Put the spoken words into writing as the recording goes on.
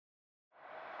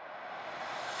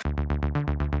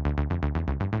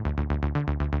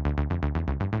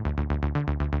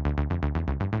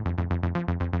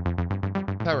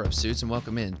Power up, suits, and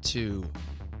welcome in to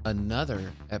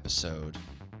another episode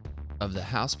of the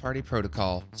House Party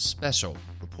Protocol Special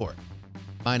Report.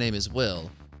 My name is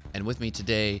Will, and with me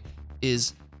today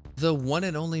is the one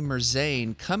and only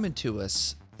Merzane coming to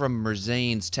us from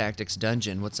Merzane's Tactics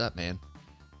Dungeon. What's up, man?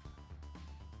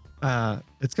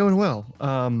 It's going well.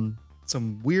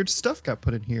 Some weird stuff got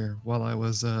put in here while I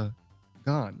was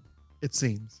gone, it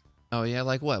seems. Oh yeah,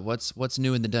 like what? What's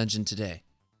new in the dungeon today?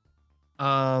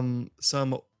 Some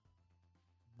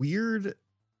weird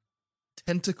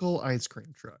tentacle ice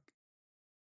cream truck.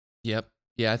 Yep.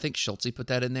 Yeah, I think Schultze put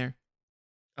that in there.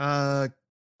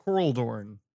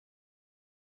 Coraldorn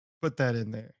put that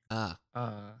in there. Ah.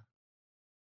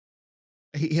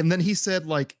 And then he said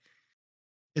like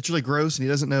it's really gross and he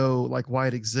doesn't know like why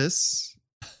it exists.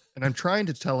 And I'm trying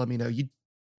to tell him, you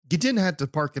didn't have to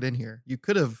park it in here. You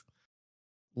could have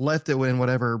left it in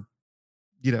whatever,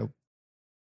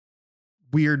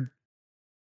 weird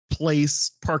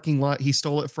place, parking lot he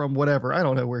stole it from, whatever. I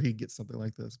don't know where he gets something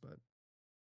like this,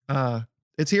 but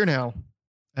it's here now.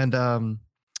 And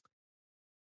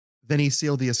then he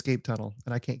sealed the escape tunnel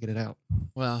and I can't get it out.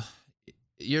 Well,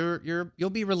 you'll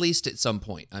be released at some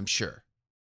point, I'm sure.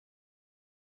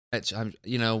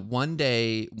 One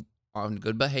day on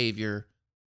good behavior,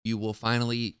 you will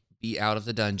finally be out of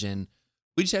the dungeon.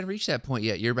 We just haven't reached that point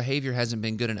yet. Your behavior hasn't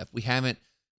been good enough. We haven't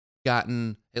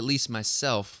gotten, at least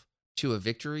myself, to a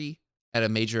victory at a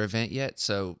major event yet.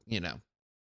 So,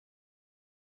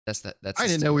 that's I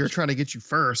didn't know we were trying to get you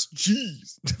first.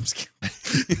 Jeez. I'm just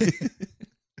kidding.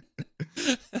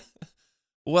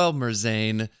 Well,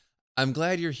 Merzane, I'm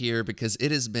glad you're here because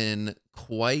it has been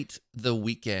quite the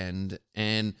weekend.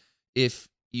 And if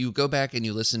you go back and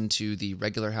you listen to the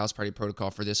regular House Party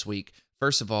Protocol for this week,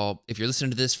 first of all, if you're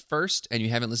listening to this first and you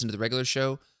haven't listened to the regular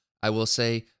show, I will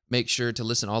say make sure to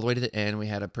listen all the way to the end. We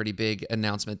had a pretty big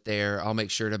announcement there. I'll make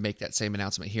sure to make that same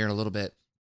announcement here in a little bit.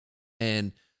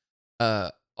 And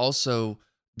also,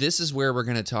 this is where we're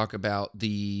going to talk about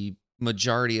the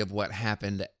majority of what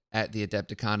happened at the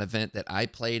Adepticon event that I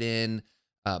played in,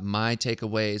 my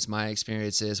takeaways, my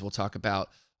experiences. We'll talk about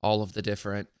all of the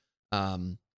different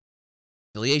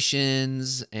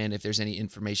affiliations and if there's any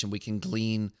information we can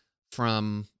glean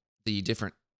from the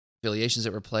different affiliations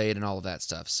that were played and all of that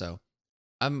stuff. So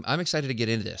I'm excited to get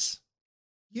into this.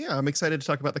 Yeah, I'm excited to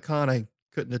talk about the con I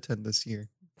couldn't attend this year.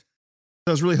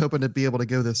 I was really hoping to be able to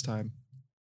go this time.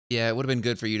 Yeah, it would have been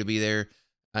good for you to be there.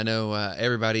 I know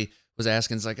everybody was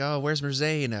asking, it's like, oh, where's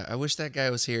Merzane? I wish that guy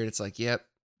was here. And it's like, yep,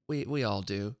 we all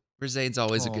do. Merzane's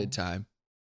always a good time.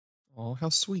 Oh, how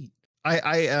sweet.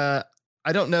 I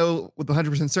don't know with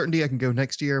 100% certainty I can go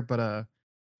next year, but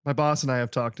my boss and I have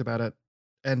talked about it.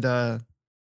 And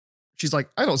she's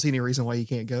like, I don't see any reason why you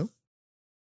can't go.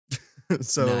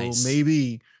 So Nice.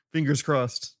 Maybe, fingers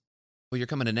crossed. Well, you're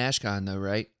coming to NashCon though,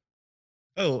 right?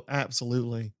 Oh,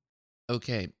 absolutely.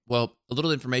 Okay. Well, a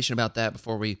little information about that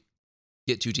before we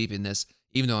get too deep in this,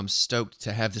 even though I'm stoked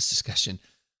to have this discussion.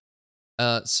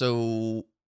 So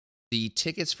the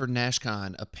tickets for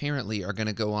NashCon apparently are going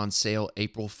to go on sale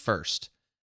April 1st.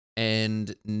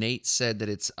 And Nate said that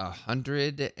it's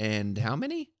 100 and how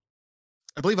many?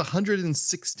 I believe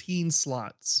 116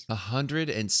 slots.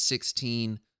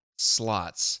 116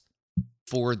 slots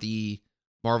for the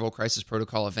Marvel Crisis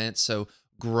Protocol event. So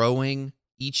growing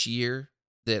each year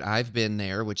that I've been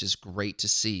there, which is great to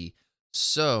see.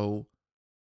 So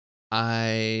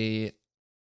I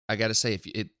got to say,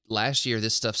 last year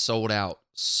this stuff sold out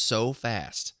so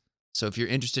fast. So if you're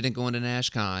interested in going to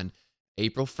NashCon,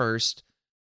 April 1st,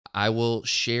 I will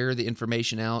share the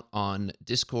information out on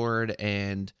Discord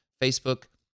and Facebook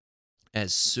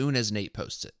as soon as Nate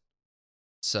posts it.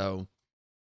 So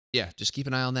yeah, just keep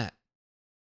an eye on that.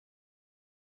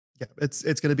 Yeah, it's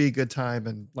going to be a good time.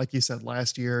 And like you said,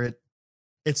 last year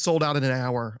it sold out in an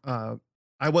hour.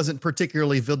 I wasn't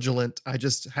particularly vigilant. I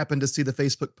just happened to see the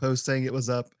Facebook post saying it was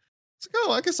up. It's like,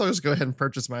 oh, I guess I'll just go ahead and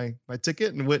purchase my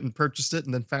ticket, and went and purchased it,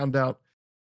 and then found out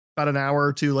about an hour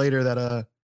or two later that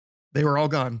they were all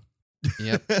gone.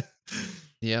 Yep.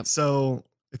 Yep. So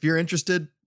if you're interested,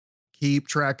 keep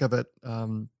track of it.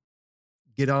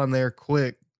 Get on there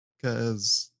quick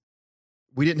because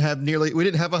we didn't have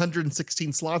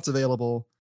 116 slots available.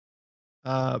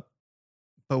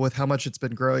 But with how much it's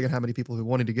been growing and how many people who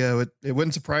wanted to go, it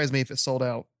wouldn't surprise me if it sold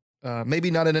out.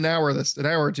 Maybe not in an hour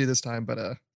or two this time,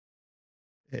 but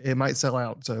it might sell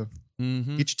out. So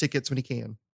get your tickets when you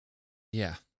can.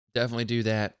 Yeah, definitely do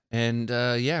that. And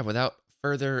without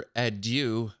further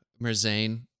ado,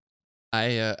 Merzane,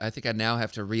 I think I now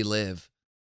have to relive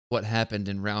what happened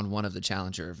in round 1 of the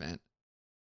Challenger event.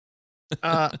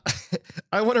 Uh,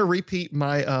 I want to repeat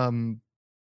my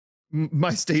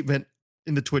my statement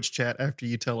in the Twitch chat after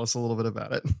you tell us a little bit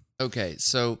about it. Okay,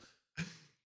 so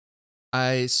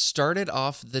I started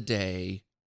off the day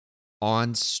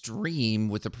on stream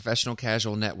with the Professional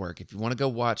Casual Network. If you want to go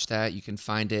watch that, you can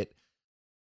find it.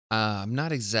 I'm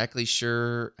not exactly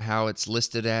sure how it's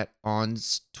listed at on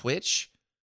Twitch,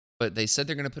 but they said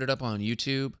they're going to put it up on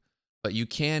YouTube. But you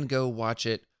can go watch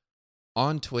it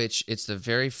on Twitch. It's the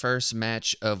very first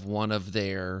match of one of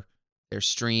their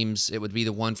streams. It would be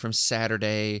the one from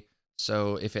Saturday.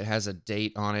 So if it has a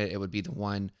date on it, it would be the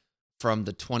one from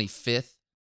the 25th.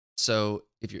 So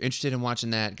if you're interested in watching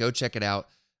that, go check it out.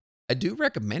 I do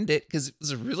recommend it because it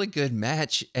was a really good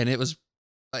match, and it was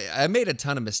I made a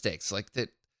ton of mistakes. Like that,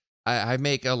 I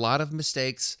make a lot of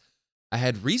mistakes. I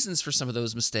had reasons for some of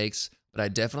those mistakes, but I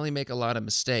definitely make a lot of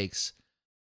mistakes.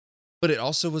 But it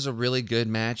also was a really good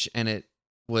match, and it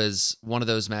was one of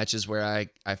those matches where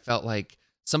I felt like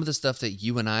some of the stuff that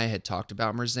you and I had talked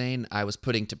about, Merzane, I was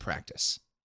putting to practice.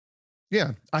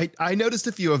 Yeah, I noticed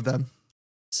a few of them. I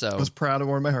So was proud of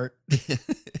one in my heart.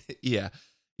 yeah.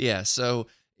 Yeah. So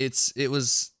it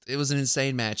was an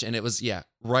insane match, and it was, yeah,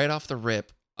 right off the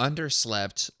rip,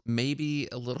 underslept, maybe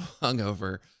a little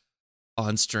hungover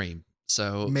on stream.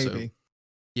 So Maybe.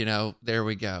 there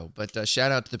we go. But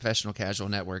shout out to the Professional Casual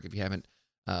Network. If you haven't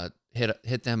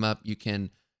hit them up, you can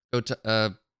go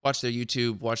to watch their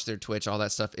YouTube, watch their Twitch, all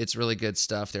that stuff. It's really good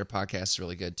stuff. Their podcast is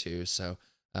really good too. So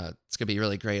it's gonna be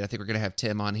really great. I think we're gonna have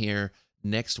Tim on here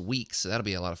next week, so that'll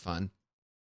be a lot of fun.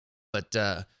 But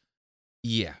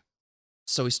yeah,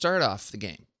 so we start off the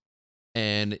game,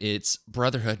 and it's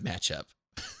Brotherhood matchup,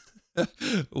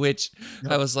 which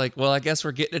I Yep. was like, well, I guess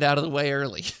we're getting it out of the way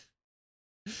early,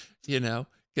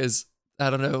 because I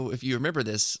don't know if you remember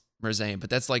this, Merzane, but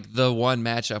that's like the one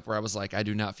matchup where I was like, I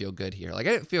do not feel good here. Like,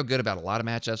 I didn't feel good about a lot of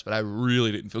matchups, but I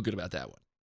really didn't feel good about that one.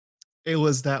 It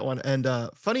was that one. And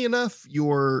funny enough,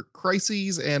 your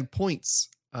crises and points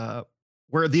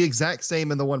were the exact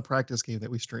same in the one practice game that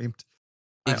we streamed.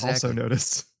 I also Exactly.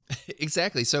 noticed.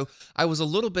 Exactly. So I was a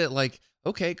little bit like,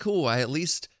 okay, cool. I at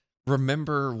least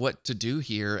remember what to do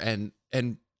here, and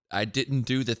I didn't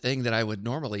do the thing that I would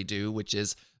normally do, which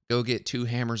is go get 2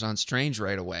 hammers on Strange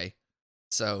right away.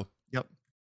 So, Yep.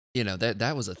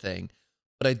 that was a thing.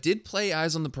 But I did play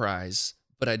Eyes on the Prize,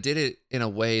 but I did it in a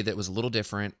way that was a little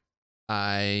different.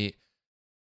 I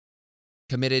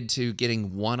committed to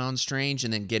getting 1 on Strange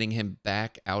and then getting him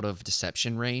back out of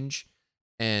deception range.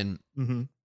 And Hmm.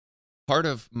 part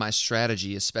of my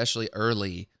strategy, especially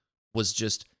early, was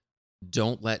just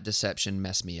don't let deception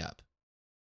mess me up.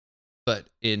 But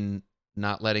in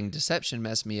not letting deception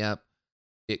mess me up,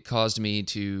 it caused me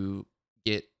to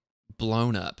get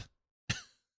blown up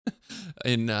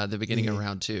in the beginning of Yeah.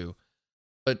 round 2.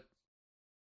 But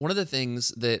one of the things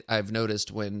that I've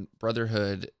noticed when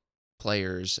Brotherhood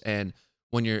players, and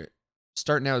when you're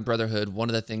starting out with Brotherhood, one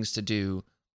of the things to do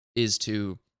is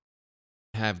to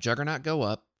have Juggernaut go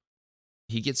up.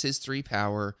 He gets his 3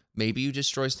 power. Maybe you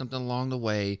destroy something along the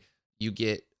way. You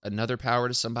get another power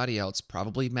to somebody else,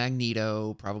 probably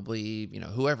Magneto, probably,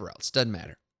 whoever else. Doesn't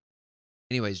matter.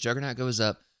 Anyways, Juggernaut goes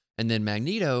up, and then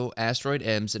Magneto Asteroid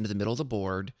M's into the middle of the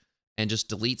board and just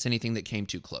deletes anything that came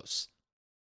too close.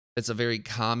 It's a very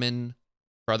common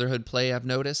Brotherhood play I've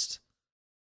noticed.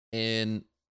 And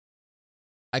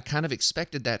I kind of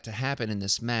expected that to happen in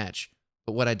this match.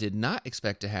 But what I did not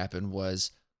expect to happen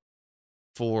was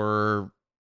for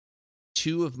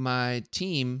 2 of my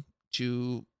team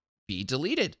to be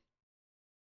deleted.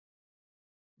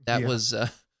 That Yeah. was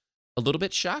a little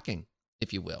bit shocking,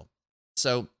 if you will.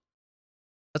 So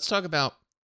let's talk about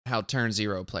how turn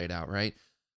 0 played out, right?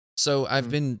 So I've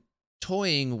Mhm. been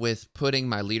toying with putting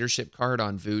my leadership card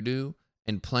on Voodoo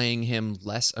and playing him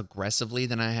less aggressively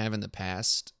than I have in the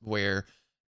past, where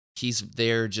he's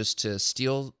there just to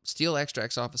steal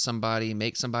extracts off of somebody,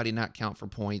 make somebody not count for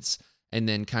points, and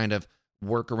then kind of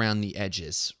work around the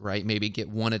edges, right? Maybe get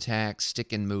 1 attack,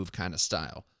 stick and move kind of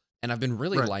style. And I've been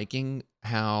really Right. liking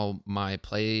how my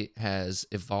play has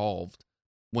evolved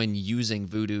when using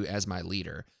Voodoo as my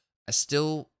leader. I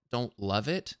still don't love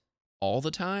it all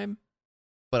the time,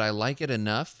 but I like it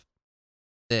enough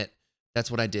that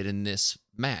that's what I did in this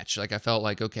match. Like, I felt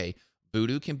like, okay,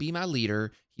 Voodoo can be my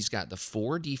leader. He's got the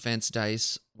 4 defense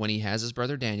dice when he has his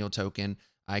Brother Daniel token.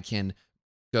 I can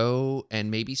go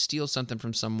and maybe steal something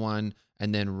from someone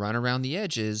and then run around the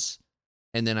edges,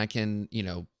 and then I can,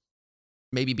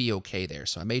 maybe be okay there.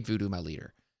 So I made Voodoo my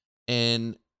leader.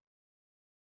 And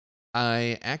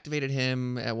I activated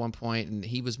him at one point, and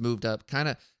he was moved up, kind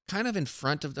of kind of in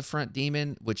front of the front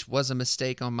demon, which was a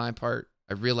mistake on my part.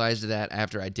 I realized that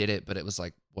after I did it, but it was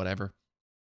like, whatever.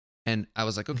 And I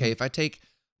was like, okay, Mhm. if I take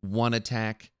one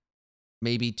attack,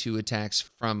 maybe two attacks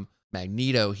from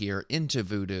Magneto here into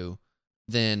Voodoo,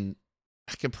 then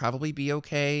I could probably be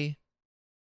okay.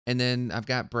 And then I've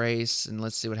got Brace, and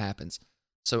let's see what happens.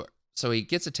 So he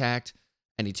gets attacked,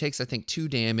 and he takes, I think, 2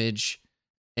 damage,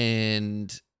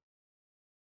 and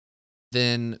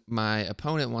then my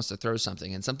opponent wants to throw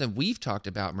something. And something we've talked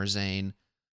about, Merzane,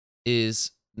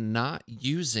 is not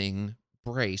using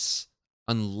Brace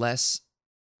unless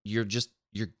you're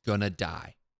gonna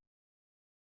die.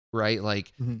 Right?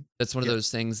 Like, Mhm. that's one of Yep.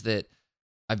 those things that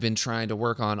I've been trying to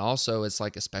work on also. It's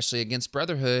like, especially against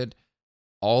Brotherhood,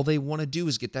 all they want to do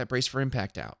is get that Brace for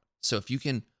Impact out. So if you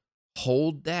can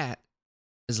hold that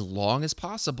as long as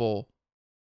possible,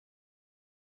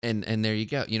 and there you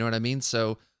go. You know what I mean?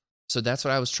 So that's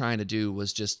what I was trying to do,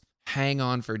 was just hang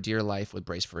on for dear life with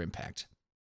Brace for Impact.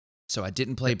 So I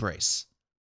didn't play Yep. Brace.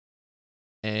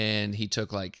 And he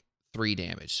took like 3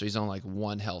 damage. So he's on like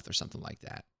 1 health or something like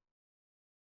that.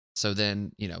 So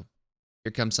then,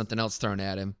 here comes something else thrown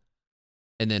at him.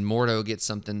 And then Mordo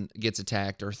gets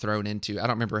attacked or thrown into. I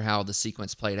don't remember how the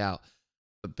sequence played out.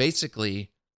 But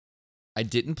basically, I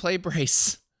didn't play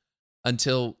Brace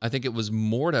until I think it was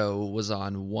Mordo was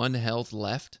on 1 health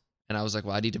left. And I was like,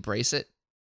 well, I need to brace it.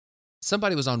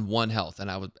 Somebody was on 1 health, and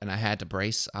I had to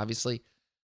brace, obviously.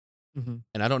 Mhm.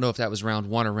 And I don't know if that was round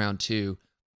 1 or round 2.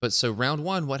 But so round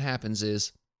 1, what happens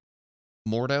is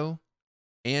Mordo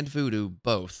and Voodoo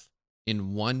both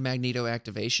in 1 Magneto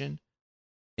activation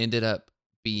ended up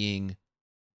being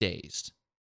dazed.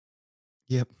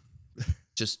 Yep.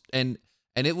 Just and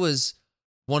it was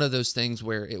one of those things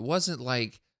where it wasn't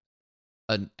like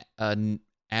an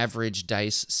average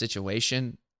dice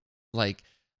situation. Like,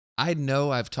 I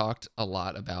know I've talked a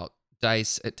lot about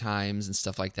dice at times and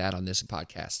stuff like that on this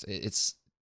podcast.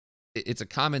 It's a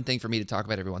common thing for me to talk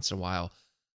about every once in a while.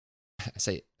 I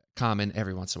say common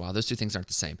every once in a while. Those two things aren't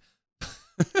the same.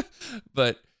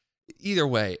 But either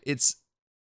way, it's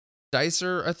dice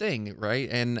are a thing, right?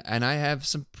 And I have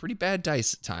some pretty bad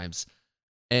dice at times.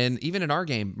 And even in our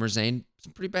game, Merzane,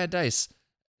 some pretty bad dice.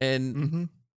 And Mhm.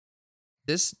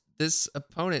 this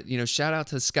opponent, shout out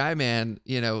to Skyman,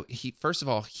 he, first of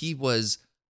all, he was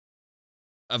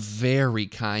a very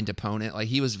kind opponent. Like,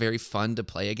 he was very fun to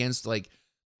play against. Like,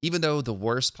 even though the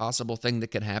worst possible thing that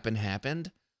could happen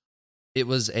happened, it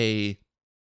was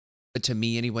to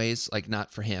me anyways, like,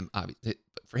 not for him, obviously,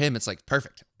 but for him it's like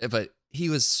perfect. But he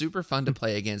was super fun to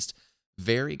play against,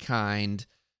 very kind,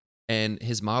 and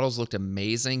his models looked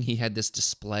amazing. He had this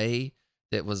display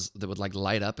that would like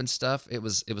light up and stuff. It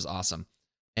was awesome.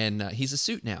 And he's a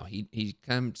suit now. He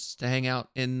comes to hang out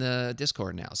in the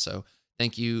Discord now. So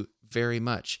thank you very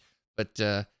much. But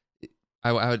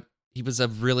I would, he was a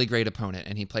really great opponent,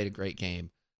 and he played a great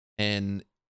game. And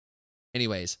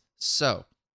anyways, so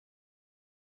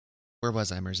where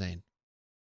was I, Merzane?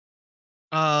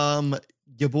 Um,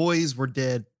 your boys were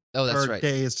dead Oh, that's or right.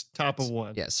 dazed, top of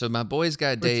 1. Yeah, so my boys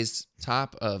got Which dazed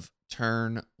top of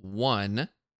turn 1.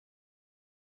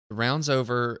 The round's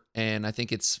over, and I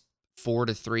think it's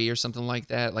 4-3 or something like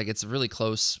that. Like, it's really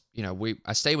close.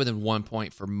 I stay within 1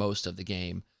 point for most of the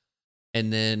game.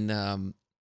 And then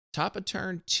top of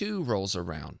turn 2 rolls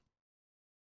around,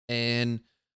 and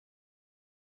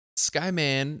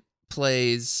Skyman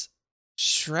plays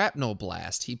Shrapnel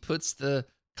Blast. He puts the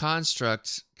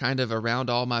construct kind of around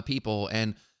all my people,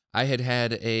 and I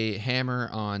had a hammer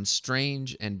on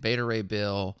Strange and Beta Ray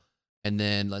Bill, and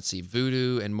then let's see,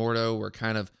 Voodoo and Mordo were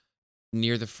kind of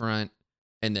near the front,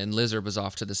 and then Lizard was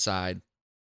off to the side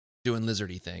doing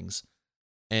lizardy things.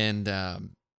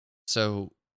 And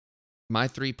so my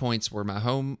 3 points were my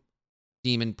home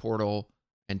demon portal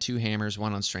and 2 hammers,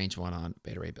 1 on Strange, 1 on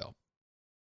Beta Ray Bill.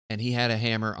 And he had a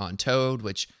hammer on Toad,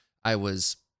 which I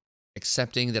was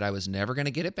accepting that I was never going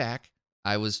to get it back.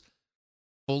 I was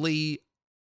fully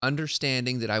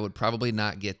understanding that I would probably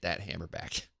not get that hammer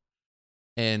back.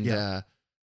 And, yeah.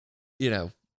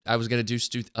 I was going to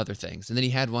do other things. And then he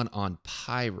had one on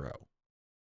Pyro.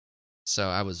 So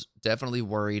I was definitely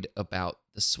worried about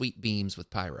the sweet beams with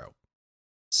Pyro.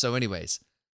 So anyways,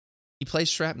 he plays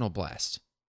Shrapnel Blast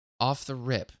off the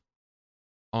rip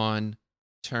on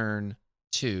turn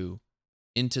 2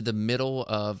 into the middle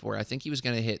of where I think he was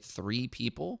going to hit 3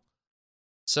 people.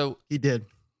 So He did.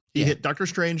 He yeah, hit Doctor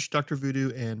Strange, Doctor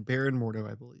Voodoo, and Baron Mordo,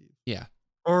 I believe. yeah,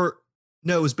 Or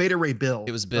no, it was Beta Ray it Bill.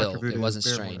 was Doctor Bill. It Voodoo, wasn't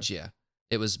Baron Mordo. Strange. Yeah,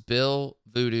 it was Bill,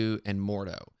 Voodoo, and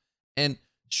Mordo. And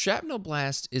Shrapnel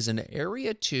Blast is an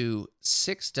area 2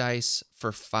 6 dice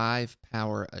for 5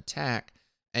 power attack,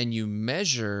 and you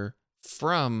measure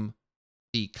from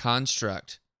the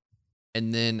construct,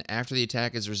 and then after the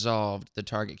attack is resolved, the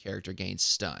target character gains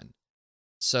stun.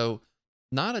 So,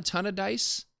 not a ton of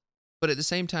dice, but at the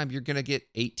same time, you're going to get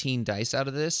 18 dice out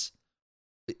of this.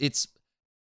 It's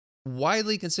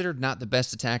widely considered not the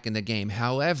best attack in the game.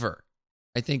 However,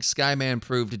 I think Skyman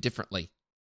proved differently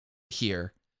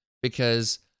here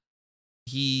because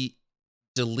he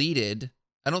deleted.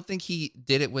 I don't think he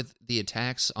did it with the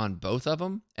attacks on both of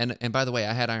them. And by the way,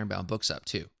 I had Ironbound books up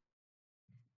too.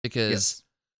 Because, Yes.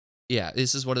 yeah,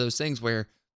 this is one of those things where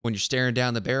when you're staring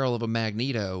down the barrel of a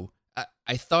Magneto,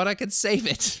 I thought I could save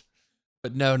it.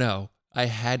 But no. I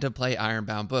had to play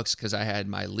Ironbound books because I had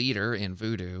my leader in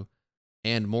Voodoo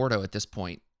and Mordo at this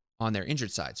point on their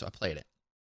injured side, so I played it.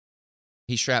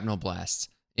 He shrapnel blasts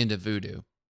into Voodoo.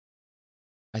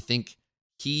 I think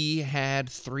he had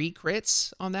 3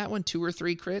 crits on that one, 2 or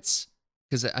 3 crits.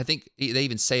 Because I think they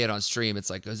even say it on stream. It's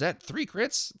like, is that 3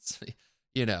 crits?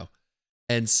 You know.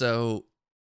 And so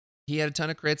he had a ton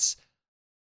of crits,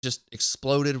 just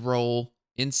exploded roll,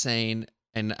 insane.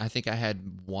 And I think I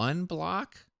had 1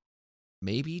 block,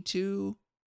 maybe 2.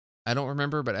 I don't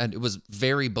remember, but it was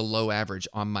very below average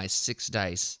on my 6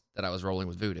 dice that I was rolling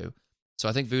with Voodoo. So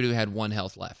I think Voodoo had 1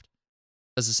 health left.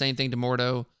 Does the same thing to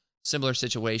Mordo. Similar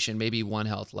situation, maybe 1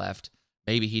 health left.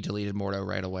 Maybe he deleted Mordo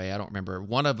right away. I don't remember.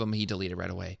 One of them he deleted right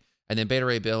away. And then Beta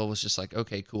Ray Bill was just like,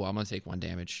 okay, cool, I'm going to take 1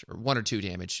 damage, or 1 or 2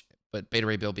 damage. But Beta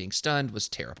Ray Bill being stunned was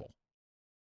terrible.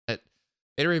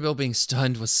 Beta Ray Bill being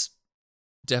stunned was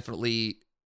definitely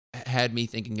had me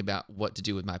thinking about what to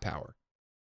do with my power.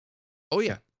 Oh,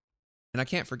 yeah. And I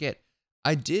can't forget,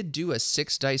 I did do a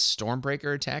 6 dice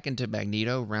Stormbreaker attack into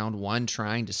Magneto round 1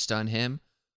 trying to stun him.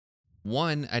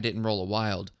 1, I didn't roll a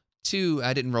wild. 2,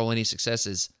 I didn't roll any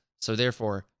successes. So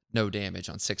therefore, no damage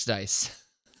on 6 dice.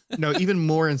 No, even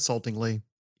more insultingly,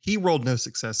 he rolled no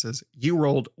successes. You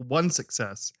rolled 1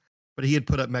 success, but he had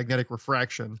put up magnetic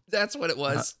refraction. That's what it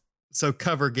was. So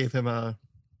cover gave him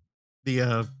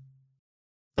the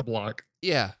block.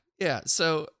 Yeah.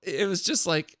 So it was just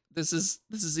like, this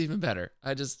is even better.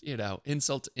 I just,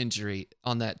 insult to injury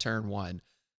on that turn 1.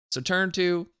 So turn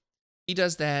 2, he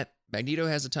does that. Magneto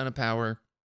has a ton of power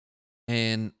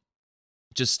and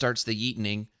just starts the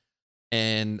yeetening.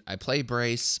 And I play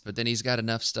Brace, but then he's got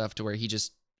enough stuff to where he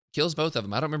just kills both of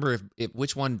them. I don't remember if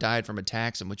which one died from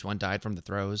attacks and which one died from the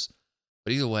throws.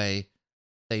 But either way,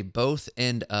 they both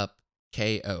end up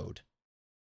KO'd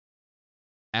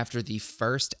after the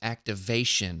first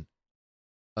activation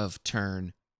of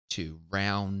turn 2,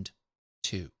 round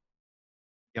 2.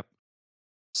 Yep.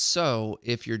 So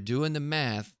if you're doing the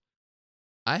math,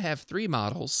 I have 3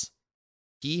 models.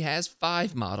 He has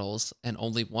 5 models, and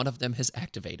only one of them has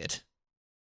activated.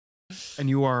 And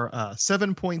you are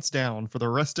 7 points down for the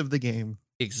rest of the game.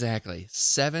 Exactly.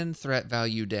 7 threat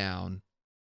value down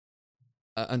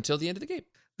until the end of the game.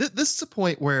 This is a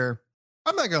point where,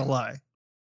 I'm not going to lie,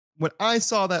 when I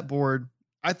saw that board,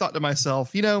 I thought to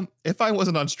myself, if I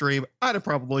wasn't on stream, I'd have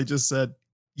probably just said,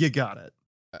 you got it.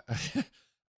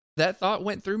 That thought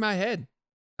went through my head,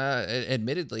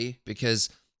 admittedly, because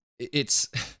it's,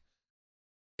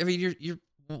 I mean, you're,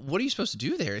 what are you supposed to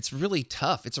do there? It's really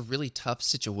tough. It's a really tough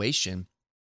situation.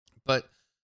 But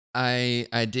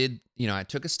I did, I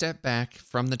took a step back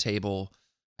from the table.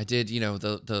 I did,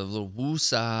 the little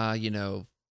woo-saw,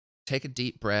 take a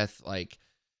deep breath, like,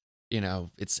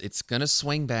 it's going to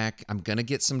swing back. I'm going to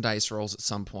get some dice rolls at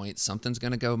some point. Something's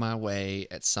going to go my way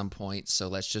at some point. So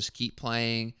let's just keep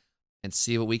playing and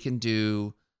see what we can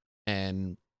do.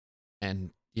 And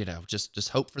just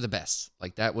hope for the best.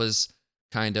 Like that was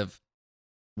kind of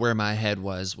where my head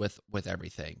was with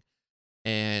everything.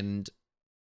 And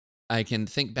I can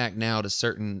think back now to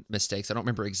certain mistakes. I don't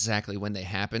remember exactly when they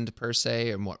happened per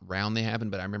se and what round they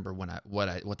happened, but I remember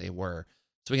what they were.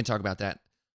 So we can talk about that.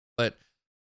 But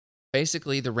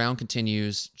basically, the round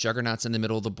continues. Juggernaut's in the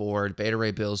middle of the board. Beta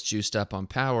Ray Bill's juiced up on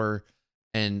power.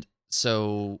 And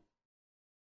so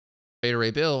Beta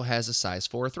Ray Bill has a size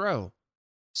 4 throw.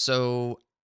 So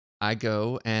I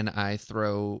go and I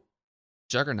throw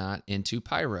Juggernaut into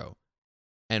Pyro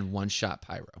and one-shot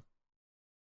Pyro.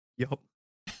 Yep.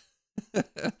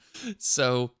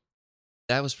 So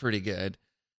that was pretty good.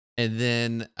 And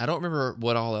then I don't remember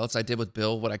what all else I did with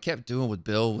Bill. What I kept doing with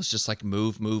Bill was just like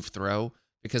move, throw,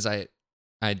 because I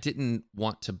didn't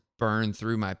want to burn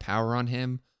through my power on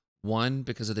him. 1,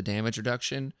 because of the damage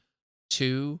reduction.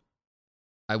 2,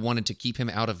 I wanted to keep him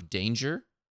out of danger.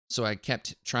 So I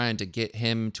kept trying to get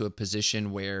him to a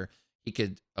position where he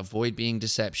could avoid being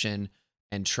deception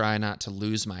and try not to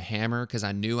lose my hammer, because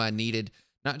I knew I needed,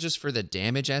 not just for the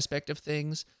damage aspect of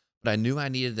things, but I knew I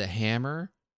needed the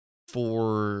hammer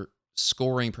for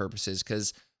scoring purposes,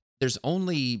 because there's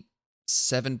only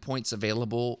 7 points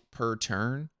available per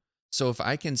turn. So if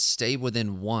I can stay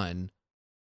within one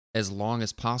as long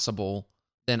as possible,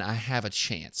 then I have a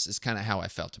chance. Is kind of how I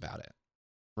felt about it,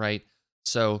 right?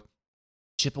 So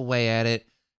chip away at it.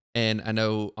 And I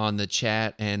know on the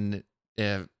chat and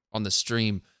on the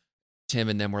stream, Tim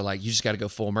and them were like, you just got to go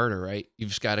full murder, right? You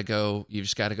just got to go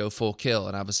full kill.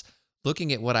 And I was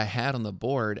looking at what I had on the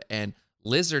board, and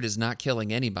Lizard is not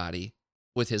killing anybody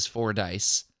with his 4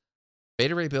 dice.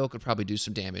 Beta Ray Bill could probably do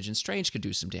some damage, and Strange could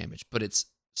do some damage, but it's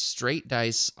straight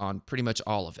dice on pretty much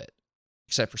all of it,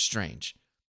 except for Strange.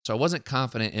 So I wasn't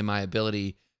confident in my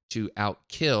ability to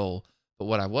outkill, but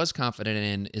what I was confident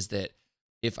in is that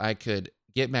if I could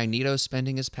get Magneto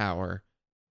spending his power,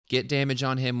 get damage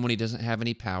on him when he doesn't have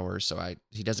any power, so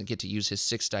he doesn't get to use his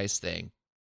 6 dice thing,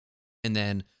 and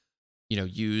then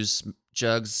use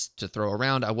Jugs to throw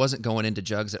around. I wasn't going into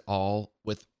Jugs at all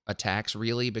with attacks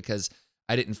really, because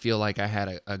I didn't feel like I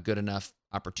had a good enough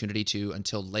opportunity to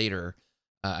until later.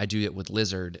 I do it with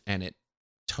Lizard, and it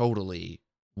totally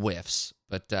whiffs.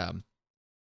 But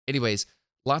anyways,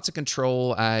 lots of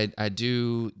control. I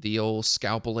do the old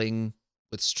scalpeling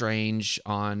with Strange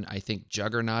on, I think,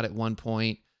 Juggernaut at one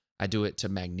point. I do it to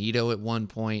Magneto at one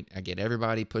point. I get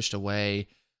everybody pushed away.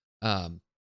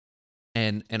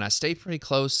 And I stay pretty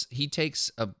close. He takes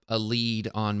a lead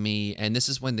on me, and this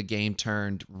is when the game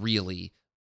turned really.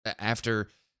 After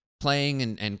playing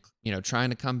and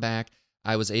trying to come back,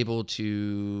 I was able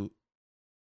to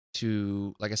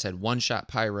like I said, one-shot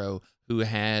Pyro, who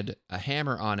had a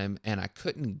hammer on him, and I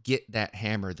couldn't get that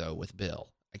hammer though with Bill.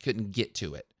 I couldn't get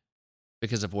to it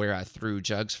because of where I threw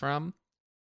Jugs from.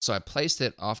 So I placed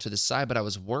it off to the side, but I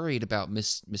was worried about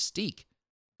Mystique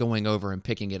going over and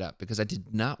picking it up, because I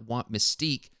did not want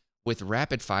Mystique with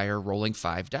rapid fire rolling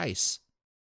 5 dice.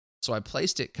 So I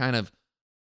placed it kind of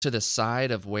to the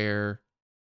side of where,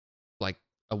 like,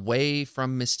 away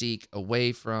from Mystique,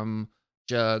 away from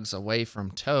Jugs, away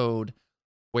from Toad,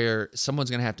 where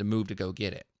someone's going to have to move to go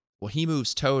get it. Well, he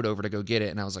moves Toad over to go get it,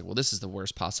 and I was like, well, this is the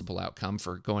worst possible outcome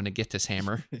for going to get this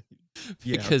hammer.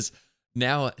 Because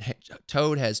now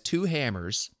Toad has 2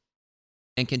 hammers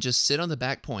and can just sit on the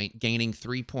back point, gaining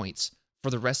 3 points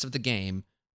for the rest of the game,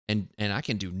 and I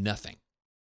can do nothing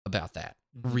about that,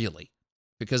 really,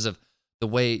 because of the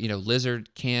way,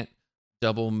 Lizard can't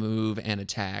double move and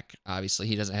attack. Obviously,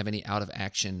 he doesn't have any out of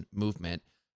action movement.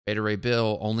 Beta Ray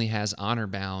Bill only has Honor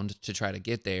Bound to try to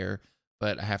get there,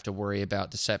 but I have to worry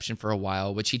about Deception for a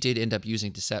while, which he did end up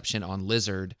using Deception on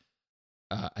Lizard,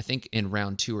 I think in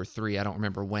round 2 or 3. I don't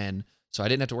remember when. So I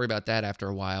didn't have to worry about that after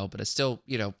a while, but I still,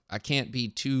 I can't be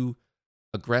too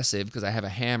aggressive because I have a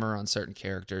hammer on certain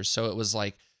characters. So it was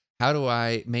like, how do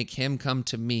I make him come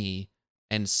to me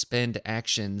and spend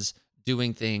actions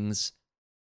doing things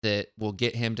that will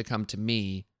get him to come to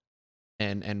me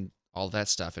and all that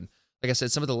stuff. And like I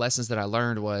said, some of the lessons that I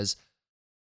learned was,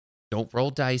 don't roll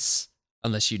dice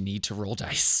unless you need to roll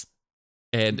dice.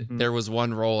 And there was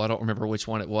one roll, I don't remember which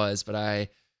one it was, but I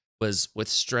was with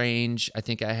Strange. I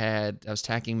think I was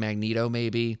attacking Magneto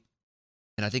maybe.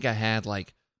 And I think I had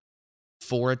like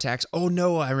 4 attacks. Oh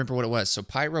no, I remember what it was. So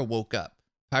Pyro woke up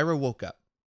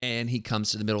and he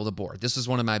comes to the middle of the board. This was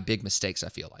one of my big mistakes, I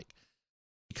feel like.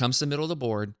 He comes to the middle of the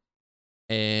board,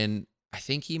 and I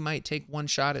think he might take one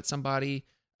shot at somebody.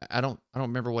 I don't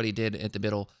remember what he did at the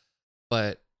middle,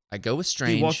 but I go with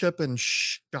Strange. He walked up and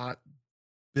shot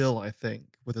Bill, I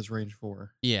think, with his range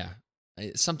 4. Yeah,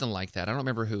 something like that. I don't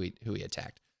remember who he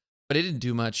attacked, but it didn't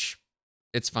do much.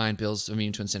 It's fine. Bill's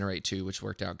immune to Incinerate too, which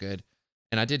worked out good.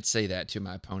 And I did say that to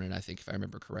my opponent, I think, if I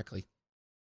remember correctly.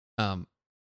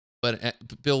 But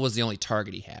Bill was the only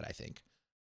target he had, I think.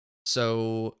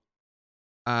 So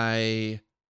I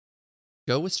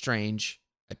go with Strange.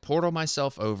 I portal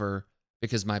myself over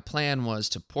because my plan was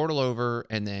to portal over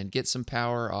and then get some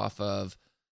power off of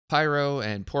Pyro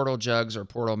and Portal Jugs or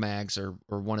Portal Mags or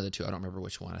one of the two. I don't remember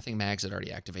which one. I think Mags had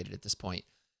already activated at this point.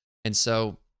 And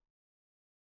so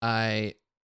I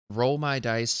roll my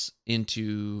dice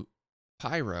into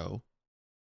Pyro,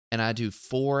 and I do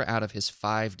 4 out of his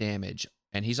 5 damage,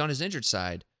 and he's on his injured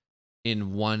side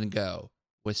in one go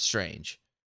with Strange.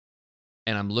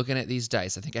 And I'm looking at these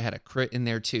dice. I think I had a crit in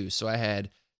there too. So I had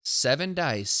 7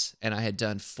 dice, and I had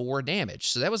done 4 damage.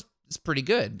 So it's pretty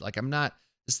good. Like,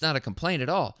 it's not a complaint at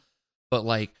all. But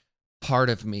like, part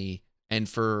of me, and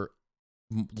for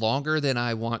longer than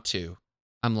I want to,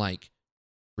 I'm like,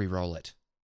 re-roll it.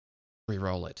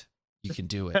 Re-roll it. You can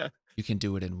do it. You can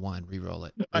do it in 1. Re-roll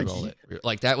it. Re-roll it.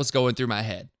 Like, that was going through my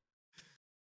head.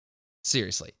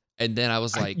 Seriously. And then I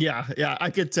was like, yeah, I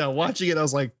could tell. Watching it, I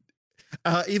was like,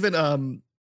 even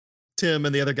Tim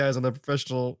and the other guys on the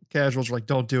professional casuals are like,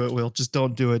 don't do it, Will. Just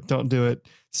don't do it. Don't do it.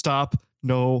 Stop.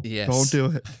 No, don't Yes.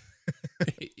 do it.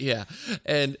 Yeah.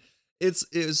 And it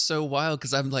was so wild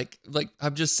because I'm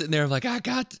I'm just sitting there like I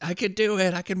could do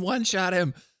it. I can one shot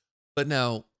him. But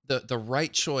no, the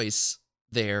right choice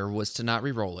there was to not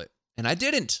re-roll it. And I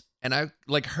didn't. And I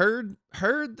like heard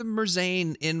the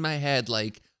Merzane in my head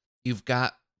like, you've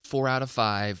got 4 out of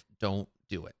 5, don't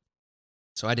do it.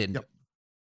 So I didn't do Yep. it.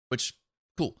 Which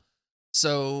cool.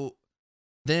 So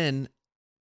then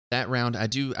that round I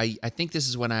think this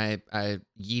is when I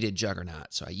yeeted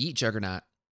Juggernaut. So I yeet Juggernaut,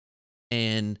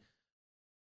 and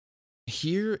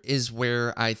here is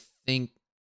where I think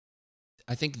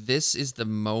this is the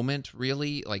moment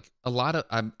really, like a lot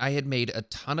of I had made a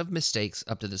ton of mistakes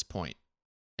up to this point,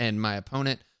 and my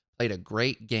opponent played a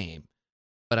great game,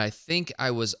 but I think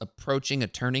I was approaching a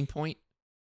turning point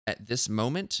at this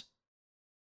moment.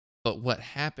 But what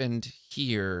happened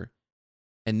here,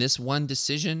 and this one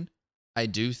decision, I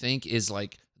do think is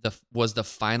like was the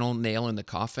final nail in the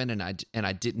coffin, and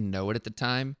I didn't know it at the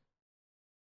time.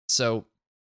 So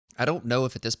I don't know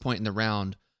if at this point in the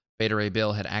round Beta Ray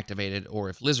Bill had activated or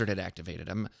if Lizard had activated.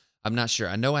 I'm not sure.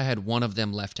 I know I had one of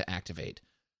them left to activate,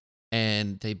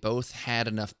 and they both had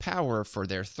enough power for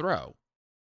their throw.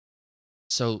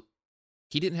 So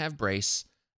he didn't have brace,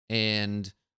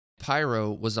 and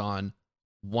Pyro was on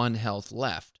 1 health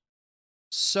left.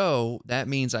 So that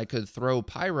means I could throw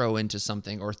Pyro into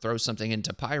something or throw something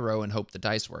into Pyro and hope the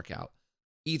dice work out.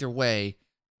 Either way,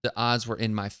 the odds were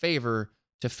in my favor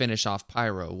to finish off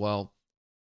Pyro. Well,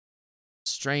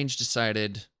 Strange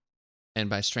decided, and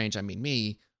by Strange I mean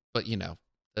me, but you know,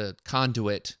 the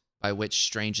conduit by which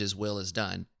Strange's will is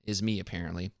done is me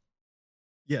apparently.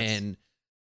 Yes. And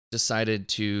decided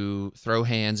to throw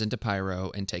hands into Pyro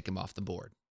and take him off the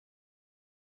board.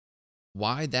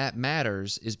 Why that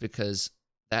matters is because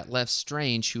that left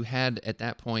Strange, who had at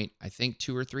that point, I think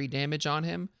 2 or 3 damage on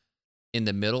him, in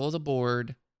the middle of the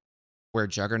board where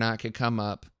Juggernaut could come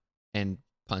up and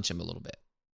punch him a little bit.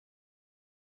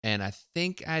 And I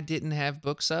think I didn't have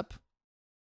books up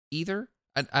either.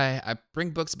 I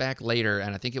bring books back later,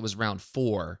 and I think it was round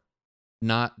 4,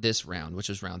 not this round, which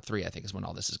was round 3, I think is when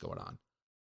all this is going on.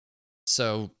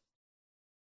 So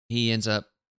he ends up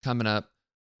coming up,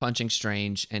 punching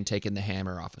Strange, and taking the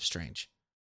hammer off of Strange.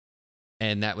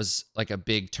 And that was like a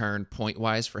big turn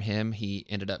point-wise for him. He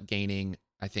ended up gaining,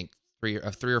 I think,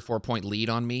 a 3 or 4 point lead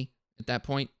on me at that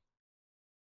point.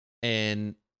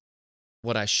 And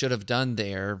what I should have done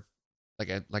there, like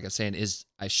I was saying, is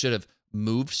I should have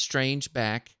moved Strange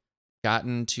back,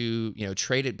 gotten to,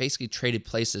 basically traded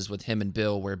places with him and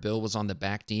Bill, where Bill was on the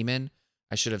back demon.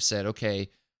 I should have said, okay,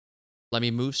 let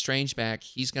me move Strange back.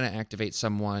 He's going to activate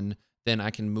someone. Then I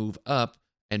can move up.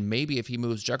 And maybe if he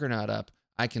moves Juggernaut up,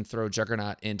 I can throw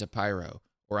Juggernaut into Pyro.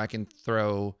 Or I can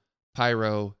throw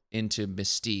Pyro into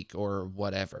Mystique or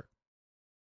whatever.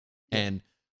 Yeah. And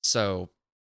so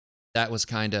that was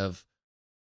kind of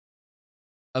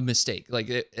a mistake. Like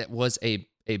it was a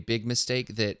big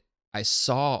mistake that I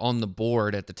saw on the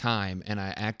board at the time, and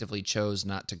I actively chose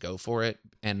not to go for it.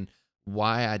 And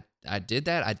why I did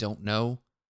that, I don't know.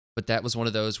 But that was one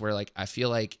of those where, like, I feel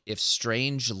like if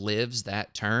Strange lives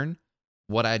that turn,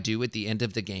 what I do at the end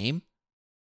of the game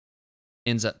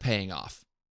ends up paying off.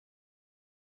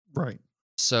 Right.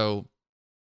 So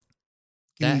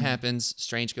that happens.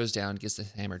 Strange goes down, gets the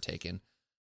hammer taken.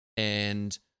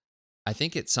 And I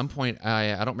think at some point,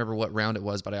 I don't remember what round it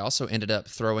was, but I also ended up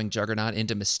throwing Juggernaut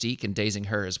into Mystique and dazing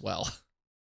her as well.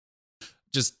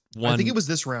 Just one. I think it was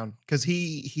this round, because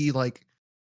he like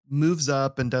moves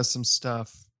up and does some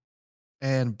stuff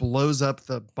and blows up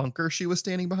the bunker she was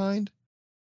standing behind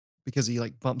because he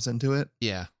like bumps into it.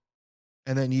 Yeah.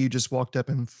 And then you just walked up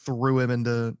and threw him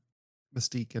into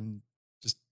Mystique and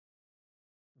just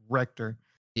wrecked her.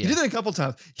 Yeah. You did that a couple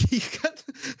times. You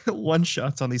got one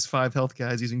shots on these 5 health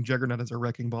guys using Juggernaut as a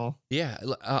wrecking ball. Yeah.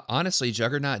 Honestly,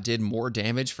 Juggernaut did more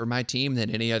damage for my team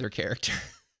than any other character.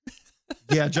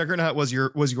 Yeah, Juggernaut was your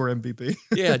MVP.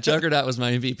 Yeah, Juggernaut was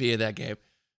my MVP of that game.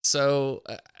 So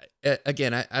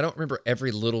again, I don't remember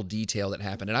every little detail that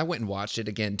happened, and I went and watched it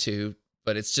again too.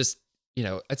 But it's just,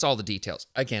 it's all the details.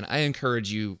 Again, I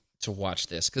encourage you to watch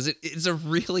this because it's a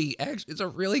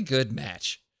really good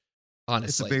match.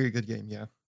 Honestly, it's a very good game. Yeah.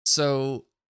 So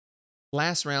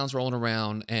last round's rolling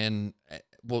around, and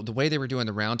the way they were doing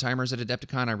the round timers at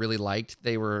Adepticon, I really liked.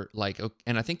 They were like,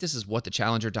 and I think this is what the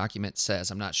Challenger document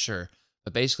says. I'm not sure,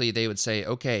 but basically they would say,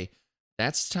 okay,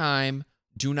 that's time.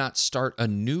 Do not start a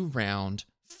new round.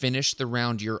 Finish the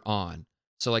round you're on.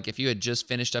 So like if you had just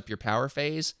finished up your power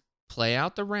phase, play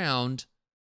out the round,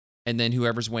 and then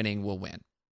whoever's winning will win.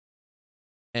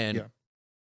 And Yeah.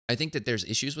 I think that there's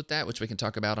issues with that, which we can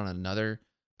talk about on another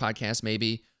podcast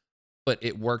maybe, but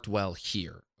it worked well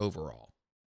here overall.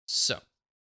 So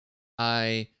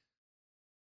I,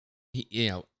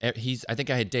 he's, I think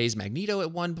I had Days Magneto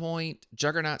at one point,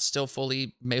 Juggernaut still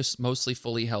mostly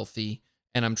fully healthy.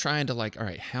 And I'm trying to like, all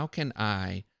right, how can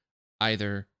I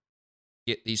either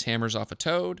get these hammers off a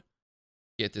Toad,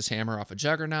 get this hammer off a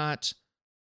Juggernaut,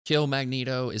 kill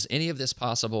Magneto? Is any of this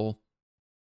possible?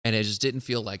 And it just didn't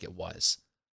feel like it was.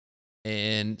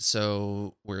 And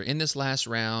so we're in this last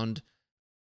round.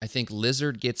 I think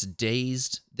Lizard gets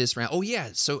dazed this round. Oh yeah,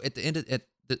 so at the end of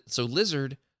so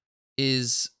Lizard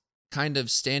is kind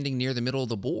of standing near the middle of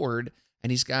the board,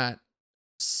 and he's got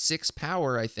 6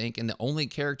 power, I think, and the only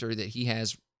character that he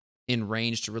has in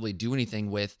range to really do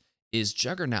anything with is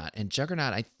Juggernaut. And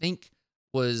Juggernaut, I think,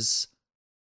 was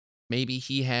maybe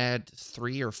he had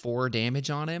 3 or 4 damage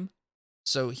on him.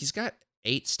 So he's got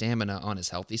 8 stamina on his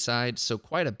healthy side, so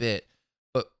quite a bit.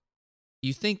 But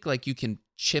you think like you can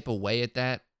chip away at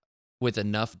that with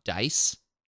enough dice?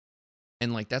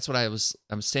 And like that's what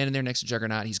I'm standing there next to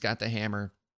Juggernaut. He's got the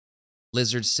hammer.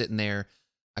 Lizard's sitting there.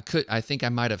 I think I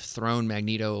might have thrown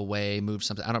Magneto away, moved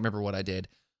something. I don't remember what I did.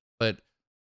 But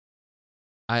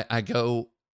I go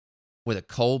with a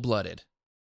cold-blooded.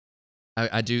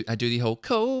 I do the whole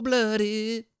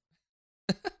cold-blooded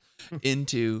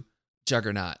into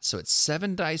Juggernaut. So it's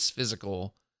 7 dice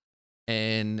physical,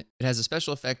 and it has a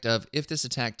special effect of if this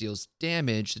attack deals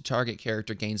damage, the target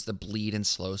character gains the bleed and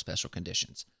slow special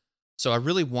conditions. So I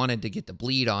really wanted to get the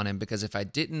bleed on him, because if I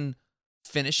didn't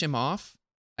finish him off,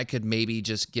 I could maybe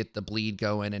just get the bleed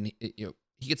going, and he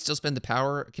could still spend the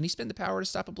power. Can he spend the power to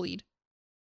stop a bleed?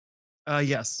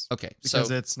 Yes. Okay, Because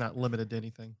so it's not limited to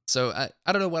anything. So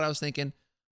I don't know what I was thinking,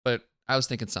 but I was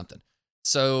thinking something.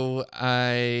 So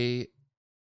I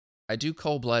do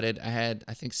cold-blooded. I had,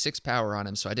 I think, 6 power on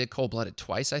him, so I did cold-blooded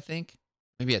twice, I think.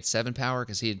 Maybe he had 7 power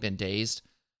because he had been dazed.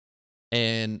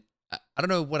 And I don't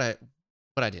know what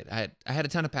I did. I had a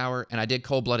ton of power, and I did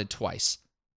cold-blooded twice.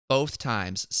 Both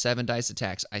times, 7 dice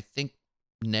attacks, I think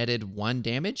netted 1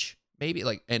 damage, maybe,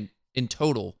 like, and in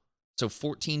total. So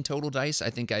 14 total dice, I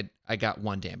think I got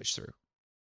 1 damage through.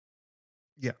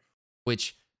 Yeah.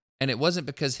 And it wasn't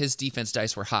because his defense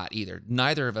dice were hot either.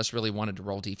 Neither of us really wanted to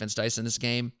roll defense dice in this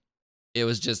game. It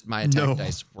was just my attack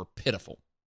dice were pitiful.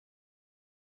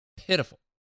 Pitiful.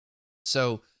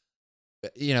 So,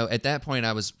 at that point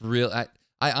I was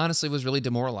I honestly was really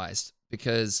demoralized,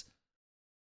 because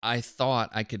I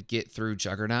thought I could get through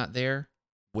Juggernaut there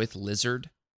with Lizard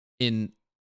in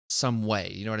some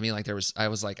way. You know what I mean? Like I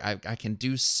was like, I can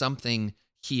do something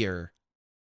here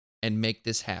and make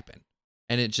this happen.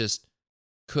 And it just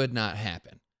could not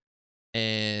happen.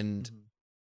 And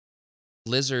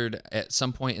Lizard at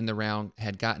some point in the round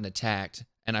had gotten attacked,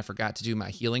 and I forgot to do my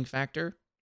healing factor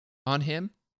on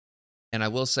him. And I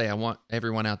will say, I want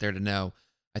everyone out there to know,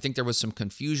 I think there was some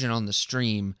confusion on the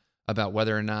stream about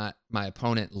whether or not my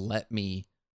opponent let me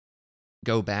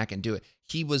go back and do it.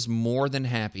 He was more than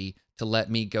happy to let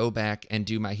me go back and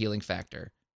do my healing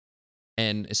factor.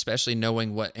 And especially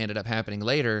knowing what ended up happening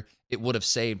later, it would have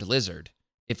saved Lizard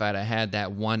if I'd have had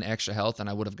that 1 extra health, and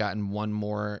I would have gotten 1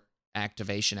 more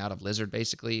activation out of Lizard,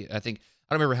 basically. I don't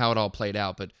remember how it all played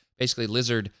out, but basically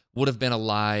Lizard would have been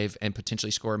alive and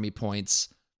potentially scored me points.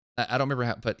 I don't remember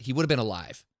how, but he would have been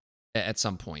alive at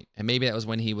some point. And maybe that was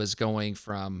when he was going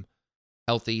from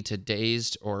healthy to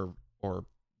dazed, or one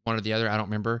or the other. I don't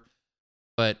remember.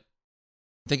 But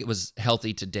I think it was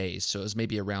healthy to dazed, so it was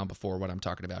maybe around before what I'm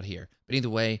talking about here. But either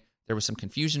way, there was some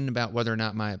confusion about whether or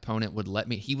not my opponent would let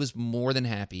me. He was more than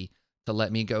happy to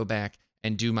let me go back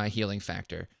and do my healing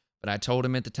factor. But I told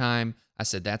him at the time, I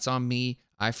said, that's on me.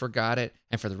 I forgot it.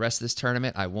 And for the rest of this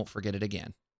tournament, I won't forget it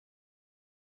again.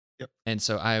 Yep. And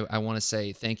so I want to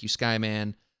say thank you,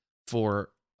 Skyman, for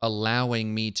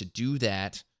allowing me to do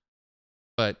that.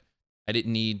 But I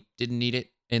didn't need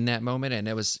it in that moment. And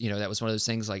it was, that was one of those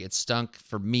things, like, it stunk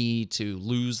for me to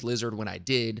lose Lizard when I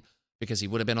did, because he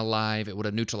would have been alive. It would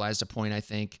have neutralized a point, I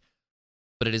think.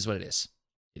 But it is what it is.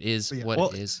 It is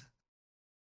what it is.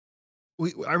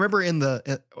 I remember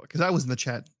because I was in the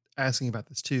chat asking about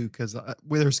this too, because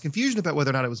where there was confusion about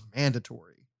whether or not it was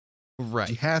mandatory. Right.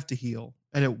 You have to heal.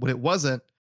 And when it wasn't,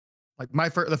 like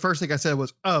the first thing I said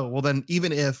was, oh, well then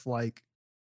even if like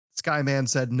Skyman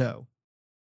said no,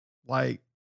 like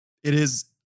it is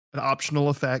an optional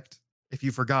effect. If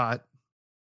you forgot,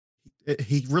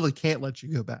 he really can't let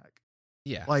you go back.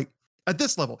 Yeah. Like at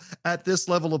this level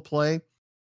of play,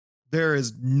 there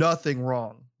is nothing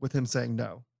wrong with him saying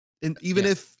no. And even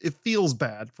if it feels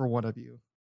bad for one of you.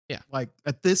 Yeah. Like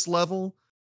at this level,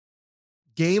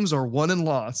 games are won and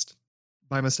lost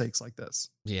by mistakes like this.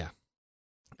 Yeah.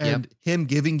 Yep. And him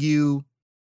giving you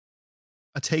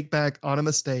a take back on a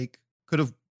mistake could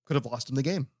have lost him the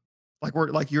game.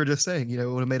 Like you were just saying, it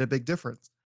would have made a big difference.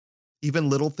 Even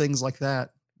little things like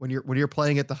that when you're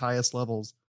playing at the highest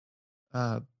levels,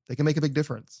 they can make a big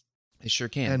difference. They sure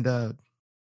can. And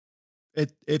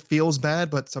it feels bad,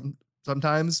 but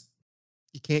sometimes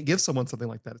you can't give someone something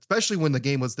like that, especially when the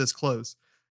game was this close.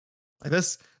 Like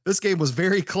this game was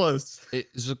very close. It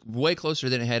was way closer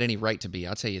than it had any right to be.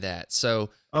 I'll tell you that.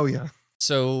 Oh yeah.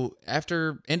 So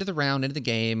after end of the round, end of the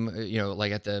game,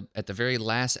 like at the very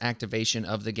last activation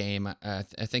of the game, I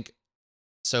think.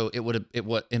 So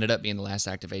what ended up being the last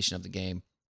activation of the game.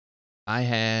 I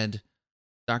had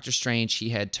Doctor Strange. He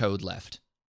had Toad left,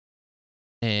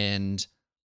 and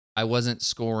I wasn't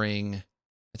scoring.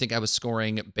 I think I was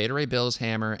scoring Beta Ray Bill's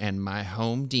hammer and my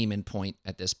home demon point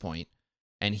at this point,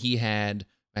 and he had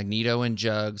Magneto and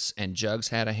Jugs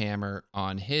had a hammer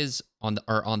on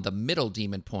the middle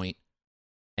demon point,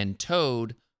 and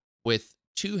Toad with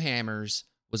 2 hammers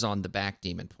was on the back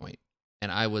demon point,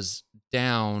 and I was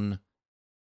down.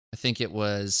 I think it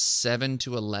was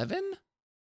 7-11.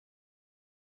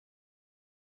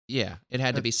 Yeah, it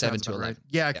had to be 7-11. Right.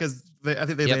 Yeah, because I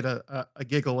think they made a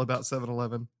giggle about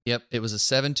 7-11. Yep, it was a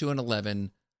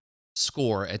 7-11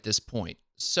 score at this point.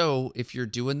 So if you're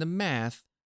doing the math,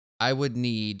 I would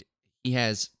need. He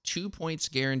has 2 points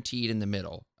guaranteed in the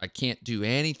middle. I can't do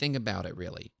anything about it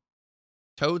really.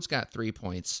 Toad's got 3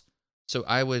 points, so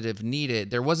I would have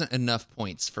needed. There wasn't enough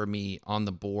points for me on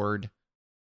the board,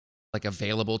 like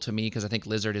available to me, because I think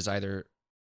Lizard is either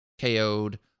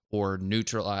KO'd or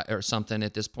neutral or something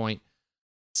at this point.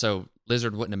 So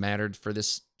Lizard wouldn't have mattered for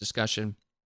this discussion.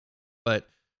 But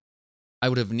I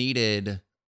would have needed.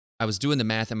 I was doing the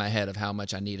math in my head of how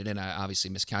much I needed, and I obviously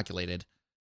miscalculated.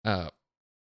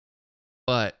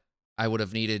 But I would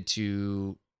have needed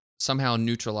to somehow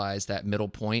neutralize that middle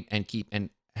point and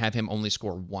have him only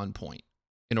score 1 point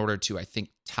in order to, I think,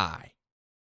 tie.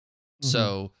 Mm-hmm.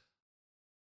 So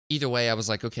either way, I was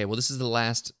like, okay, well, this is the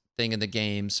last thing in the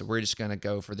game, so we're just going to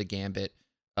go for the gambit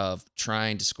of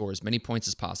trying to score as many points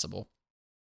as possible.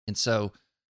 And so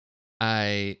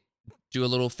I do a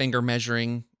little finger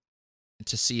measuring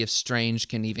to see if Strange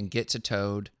can even get to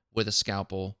Toad with a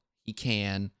scalpel. He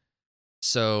can.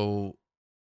 So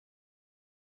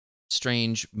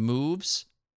Strange moves,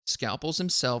 scalpels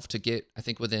himself to get, I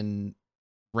think, within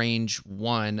range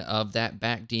 1 of that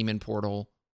back demon portal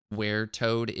where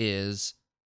Toad is.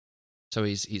 So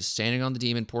he's standing on the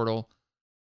demon portal,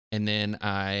 and then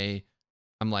I'm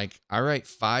like, all right,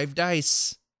 5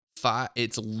 dice. 5.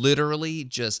 It's literally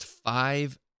just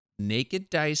 5 naked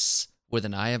dice with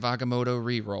an Eye of Agamotto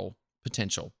reroll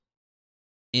potential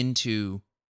into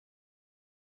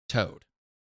Toad,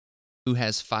 who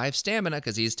has 5 stamina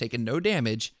because he's taken no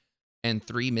damage and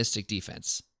 3 mystic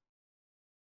defense.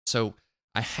 So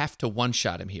I have to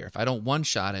one-shot him here. If I don't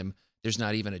one-shot him, there's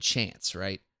not even a chance,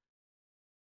 right?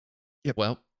 Yep.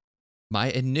 Well, my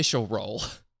initial roll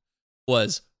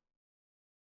was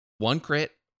 1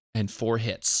 crit and 4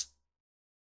 hits.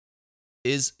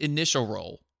 His initial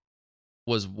roll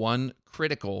was 1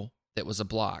 critical that was a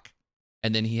block,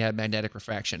 and then he had magnetic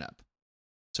refraction up.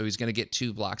 So he's going to get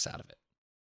 2 blocks out of it.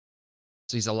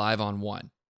 So he's alive on 1.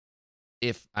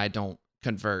 If I don't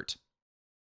convert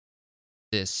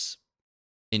this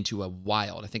into a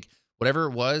wild, I think whatever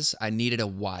it was, I needed a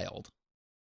wild.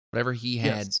 Whatever he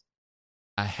had, yes.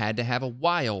 I had to have a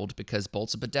wild because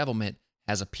Bolts of Bedevilment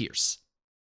has a pierce.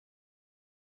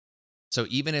 So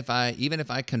even if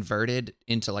I converted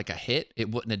into like a hit, it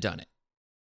wouldn't have done it.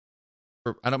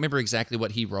 I don't remember exactly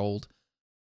what he rolled,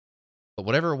 but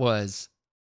whatever it was,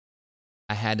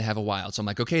 I had to have a wild. So I'm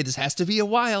like, okay, this has to be a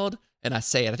wild. And I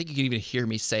say it. I think you can even hear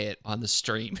me say it on the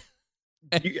stream.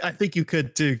 I think you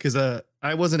could too, because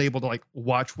I wasn't able to like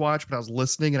watch, but I was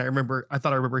listening, and I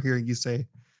thought I remember hearing you say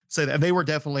that. And they were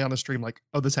definitely on the stream like,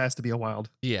 oh, this has to be a wild.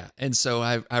 Yeah. And so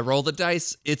I roll the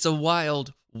dice. It's a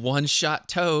wild 1-shot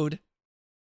Toad.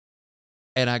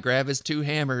 And I grab his 2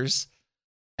 hammers,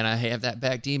 and I have that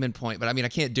back demon point. But I mean, I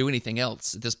can't do anything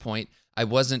else at this point. I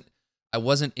wasn't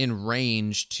in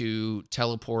range to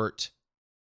teleport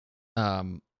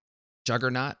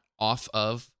Juggernaut off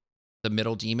of the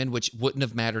middle demon, which wouldn't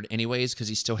have mattered anyways because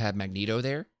he still had Magneto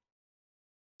there.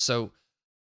 So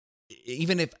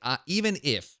even if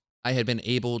I had been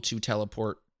able to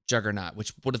teleport Juggernaut,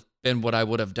 which would have been what I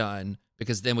would have done,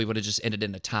 because then we would have just ended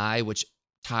in a tie, which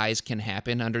ties can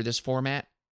happen under this format.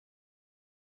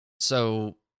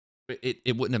 So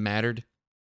it wouldn't have mattered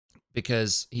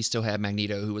because he still had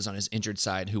Magneto, who was on his injured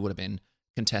side, who would have been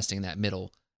contesting that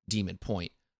middle demon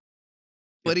point.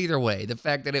 Yep. But either way, the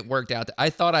fact that it worked out, I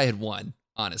thought I had won,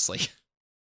 honestly.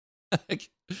 Like,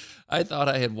 I thought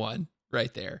I had won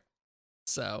right there.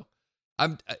 So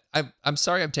I'm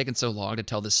sorry I'm taking so long to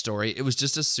tell this story. It was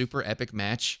just a super epic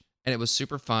match and it was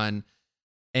super fun.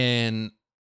 And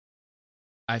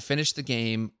I finished the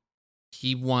game.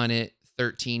 He won it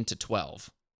 13-12.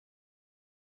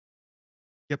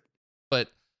 Yep.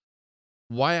 But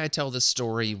why I tell this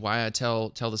story, why I tell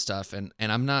the stuff, and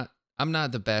I'm not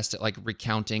the best at like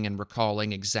recounting and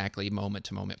recalling exactly moment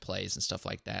to moment plays and stuff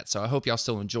like that. So I hope y'all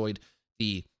still enjoyed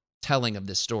the telling of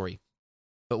this story.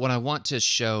 But what I want to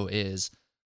show is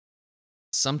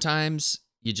sometimes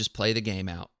you just play the game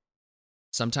out.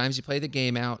 Sometimes you play the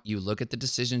game out, you look at the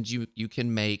decisions you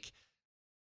can make,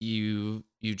 you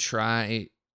try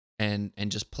and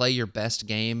just play your best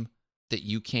game that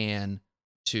you can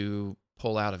to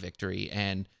pull out a victory.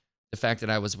 And the fact that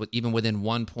I was even within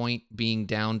 1 point being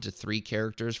down to 3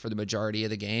 characters for the majority of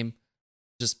the game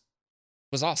just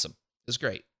was awesome. It was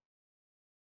great.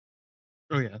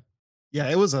 Oh yeah. Yeah,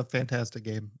 it was a fantastic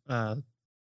game. I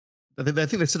think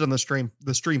they sit on the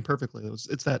stream perfectly.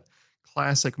 It's that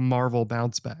classic Marvel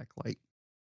bounce back. Like,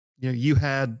 you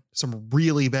had some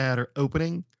really bad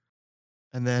opening,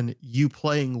 and then you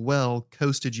playing well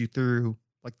coasted you through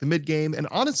like the mid game. And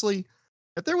honestly,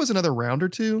 if there was another round or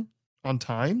two on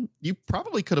time, you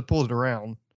probably could have pulled it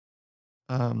around.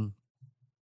 Um,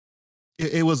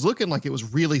 it was looking like it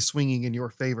was really swinging in your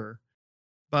favor,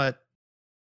 but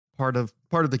part of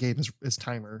the game is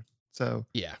timer. So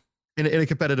Yeah. in a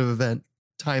competitive event,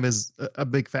 time is a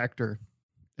big factor,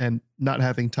 and not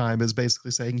having time is basically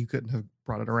saying you couldn't have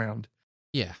brought it around.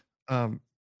 Yeah. Um,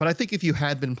 but I think if you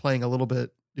had been playing a little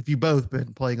bit, if you both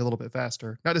been playing a little bit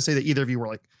faster, not to say that either of you were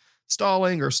like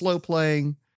stalling or slow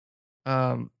playing,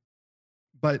 um,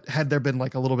 but had there been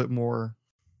like a little bit more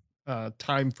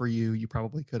time for you, you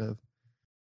probably could have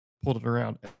pulled it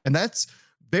around. And that's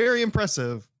very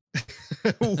impressive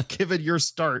given your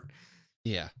start.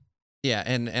 Yeah. Yeah,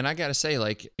 and I gotta say,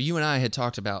 like, you and I had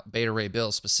talked about Beta Ray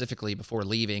Bill specifically before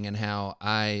leaving and how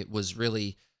I was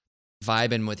really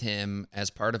vibing with him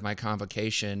as part of my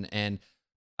convocation. And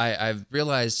I've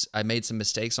realized I made some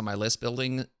mistakes on my list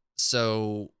building.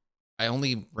 So I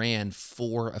only ran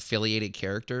 4 affiliated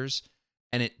characters,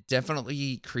 and it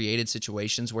definitely created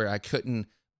situations where I couldn't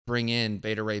bring in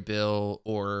Beta Ray Bill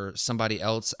or somebody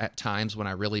else at times when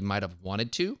I really might have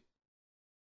wanted to.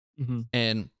 Mhm.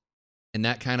 And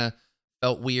that kind of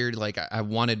felt weird. Like I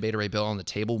wanted Beta Ray Bill on the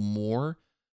table more,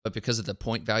 but because of the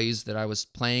point values that I was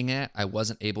playing at, I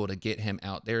wasn't able to get him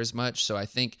out there as much. So I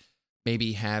think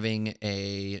maybe having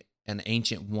an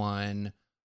Ancient One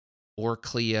or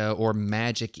Clea or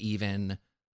Magic even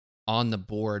on the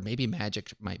board, maybe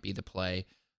Magic might be the play.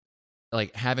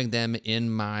 Like having them in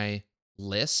my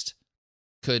list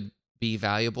could be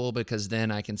valuable because then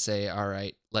I can say, all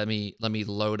right, let me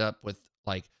load up with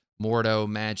like Mordo,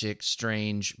 Magic,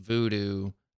 Strange,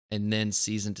 Voodoo, and then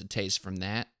Season to Taste from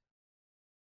that.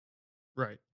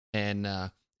 Right. And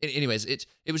anyways, it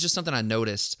was just something I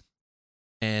noticed,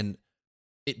 and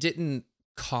it didn't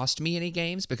cost me any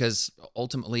games because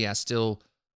ultimately I still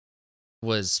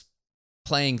was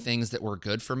playing things that were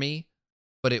good for me,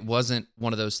 but it wasn't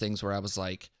one of those things where I was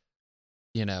like,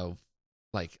 you know,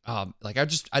 like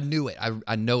I knew it.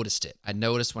 I noticed it. I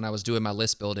noticed when I was doing my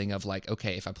list building of like,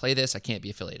 okay, if I play this, I can't be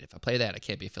affiliated. If I play that, I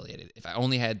can't be affiliated. If I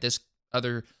only had this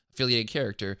other affiliated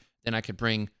character, then I could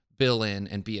bring Bill in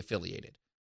and be affiliated.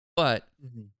 But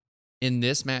Mhm. in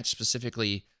this match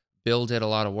specifically, Bill did a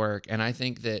lot of work, and I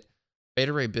think that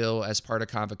Beta Ray Bill, as part of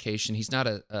Convocation, he's not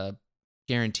a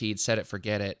guaranteed set it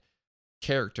forget it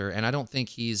character, and I don't think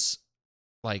he's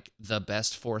like the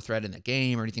best 4 threat in the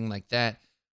game or anything like that.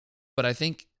 But I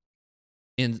think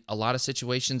in a lot of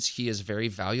situations, he is very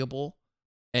valuable.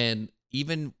 And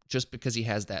even just because he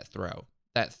has that throw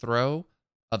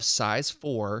of size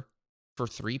 4 for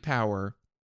 3 power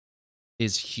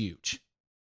is huge.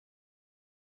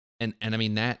 And I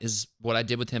mean, that is what I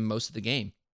did with him most of the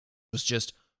game was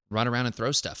just run around and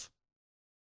throw stuff.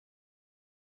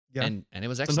 Yeah. And it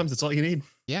was excellent. Sometimes it's all you need.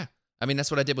 Yeah. I mean,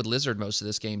 that's what I did with Lizard most of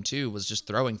this game too, was just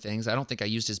throwing things. I don't think I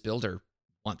used his builder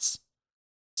once.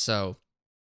 So,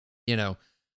 you know,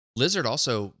 Lizard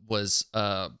also was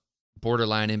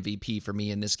borderline MVP for me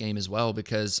in this game as well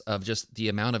because of just the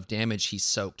amount of damage he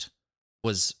soaked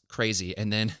was crazy.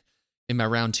 And then in my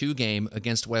round 2 game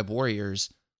against Web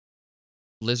Warriors,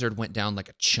 Lizard went down like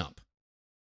a chump.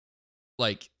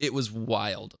 Like it was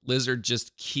wild. Lizard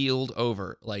just keeled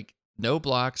over. Like no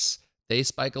blocks. They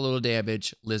spike a little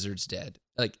damage. Lizard's dead.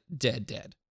 Like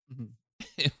dead. Mhm.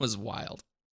 It was wild.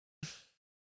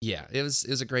 Yeah, it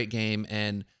was a great game,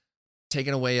 and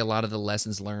taken away a lot of the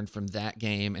lessons learned from that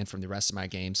game and from the rest of my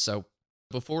games. So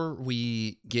before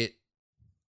we get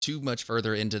too much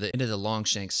further into the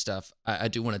Longshanks stuff, I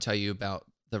do want to tell you about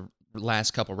the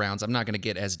last couple rounds. I'm not going to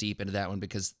get as deep into that one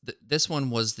because this one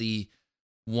was the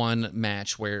one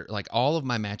match where like all of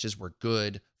my matches were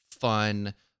good,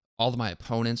 fun. All of my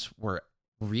opponents were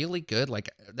really good. Like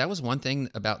that was one thing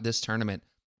about this tournament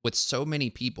with so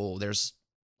many people. There's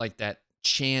like that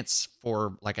chance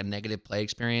for like a negative play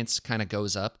experience kind of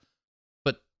goes up.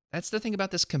 But that's the thing about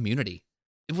this community.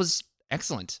 It was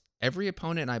excellent. Every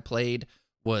opponent I played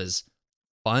was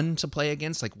fun to play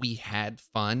against. Like we had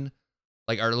fun.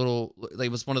 Like our little, like,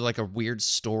 it was one of like a weird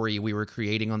story we were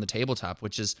creating on the tabletop,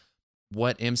 which is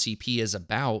what MCP is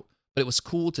about. But it was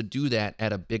cool to do that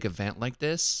at a big event like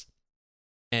this.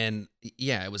 And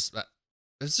yeah, it was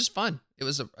just fun. It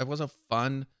was a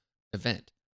fun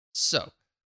event. So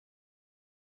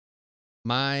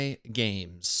my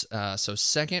games. So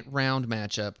second round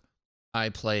matchup, I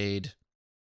played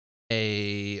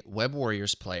a Web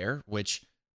Warriors player, which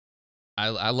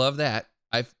I love that.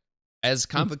 As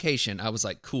convocation, I was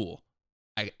like, cool.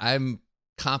 I'm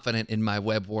confident in my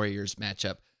Web Warriors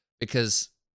matchup because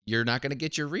you're not going to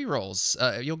get your rerolls.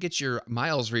 You'll get your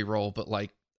Miles reroll, but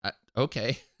like,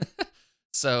 okay.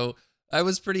 So I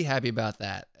was pretty happy about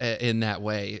that in that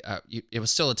way. It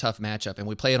was still a tough matchup, and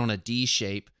we played on a D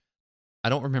shape. I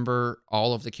don't remember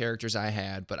all of the characters I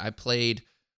had, but I played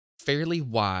fairly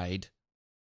wide.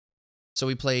 So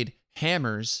we played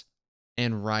Hammers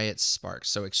and Riot Sparks,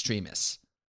 so extremists.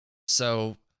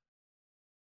 So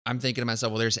I'm thinking to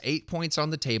myself, well, there's 8 points on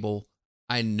the table.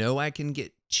 I know I can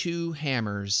get 2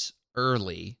 hammers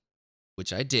early,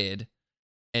 which I did.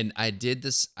 And I did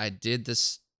this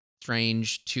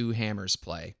strange 2 hammers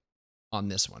play on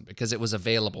this one because it was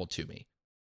available to me.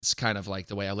 It's kind of like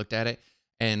the way I looked at it.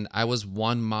 And I was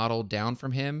 1 model down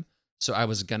from him, so I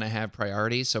was going to have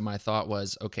priority. So my thought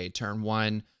was, okay, turn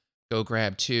 1, go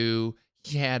grab 2.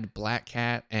 He had Black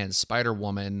Cat and Spider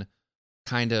Woman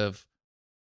kind of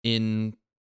in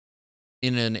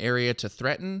an area to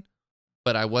threaten,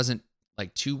 but I wasn't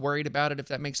like too worried about it, if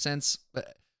that makes sense.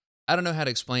 But I don't know how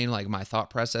to explain like my thought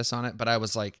process on it, but I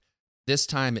was like, this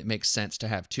time it makes sense to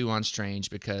have 2 on Strange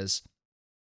because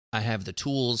I have the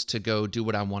tools to go do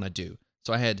what I want to do.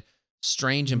 So I had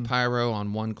Strange and Pyro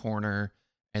on one corner,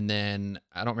 and then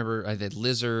I don't remember, I had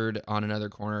Lizard on another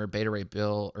corner, Beta Ray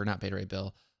Bill, or not Beta Ray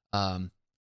Bill.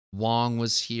 Wong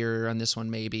was here on this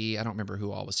one, maybe. I don't remember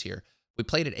who all was here. We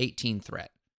played at 18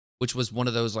 threat, which was one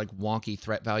of those like wonky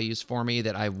threat values for me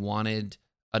that I wanted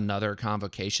another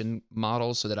convocation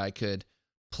model so that I could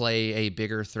play a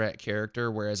bigger threat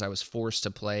character, whereas I was forced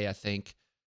to play, I think,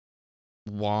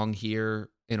 Wong here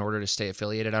in order to stay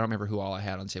affiliated. I don't remember who all I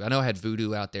had on the team. I know I had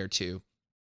Voodoo out there too,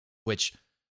 which,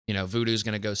 you know, Voodoo's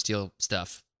going to go steal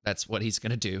stuff. That's what he's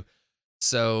going to do.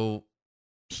 So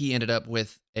he ended up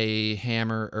with a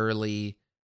hammer early,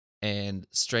 and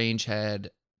Strange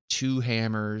had 2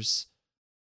 hammers,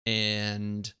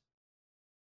 and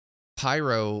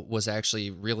Pyro was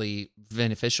actually really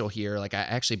beneficial here. Like I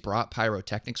actually brought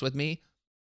Pyrotechnics with me,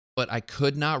 but I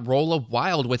could not roll a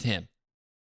wild with him.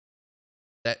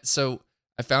 So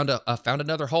I found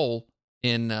another hole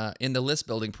in the list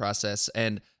building process,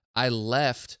 and I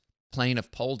left Plane of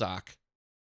Poldock.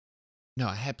 No,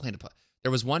 I had Plane of Poldock.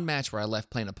 There was one match where I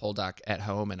left Plane of Poldock at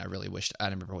home, and I really wished I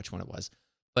don't remember which one it was.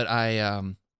 But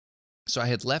so I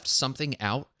had left something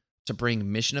out to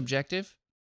bring Mission Objective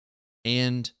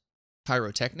and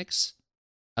Pyrotechnics.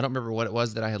 I don't remember what it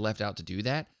was that I had left out to do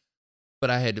that,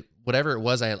 but I had whatever it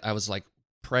was. I was like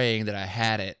praying that I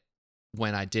had it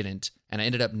when I didn't, and I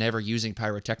ended up never using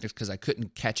Pyrotechnics because I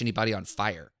couldn't catch anybody on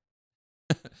fire.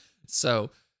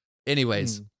 So,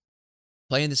 anyways,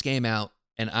 playing this game out,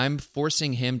 and I'm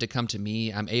forcing him to come to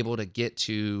me. I'm able to get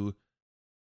to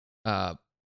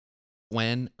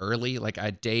Gwen early. Like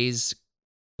I daze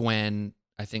Gwen,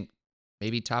 I think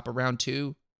maybe top of round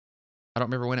 2. I don't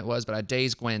remember when it was, but I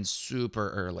daze Gwen super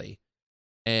early.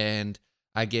 And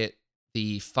I get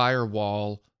the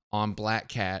firewall on Black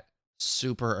Cat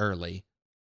super early.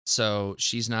 So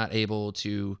she's not able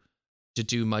to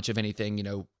do much of anything. You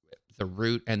know, the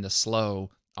root and the slow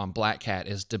on Black Cat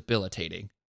is debilitating.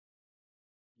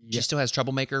 Yeah. She still has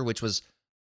Troublemaker, which was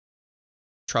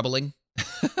troubling.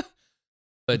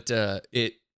 But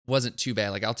it wasn't too bad.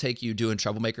 Like, I'll take you doing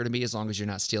Troublemaker to me as long as you're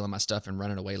not stealing my stuff and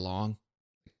running away long.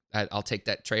 I'll take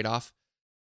that trade-off.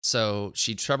 So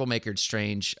she Troublemakered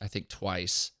Strange, I think,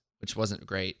 twice, which wasn't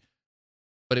great,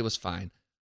 but it was fine.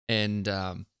 And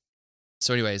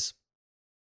so anyways,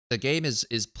 the game is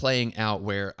playing out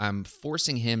where I'm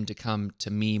forcing him to come to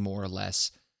me more or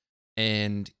less.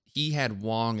 And he had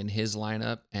Wong in his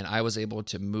lineup, and I was able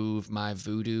to move my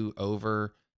voodoo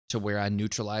over to where I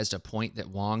neutralized a point that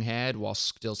Wong had while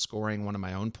still scoring one of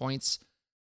my own points.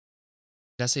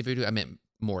 Did I say voodoo? I meant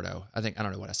Mordo. I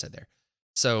don't know what I said there.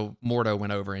 So Mordo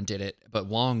went over and did it, but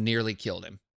Wong nearly killed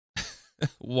him.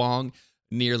 Wong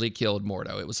nearly killed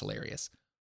Mordo. It was hilarious.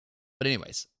 But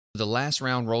anyways, the last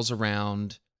round rolls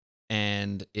around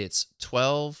and it's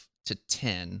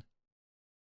 12-10.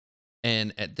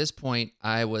 And at this point,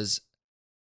 I was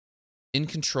in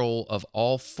control of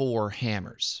all 4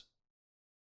 hammers.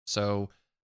 So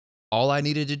all I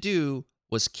needed to do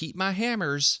was keep my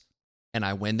hammers and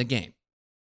I win the game.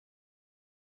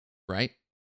 Right?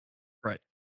 Right.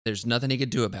 There's nothing he could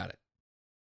do about it.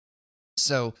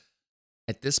 So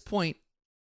at this point,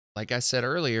 like I said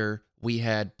earlier, we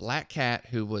had Black Cat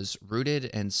who was rooted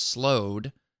and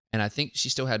slowed. And I think she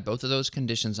still had both of those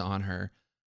conditions on her.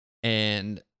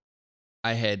 And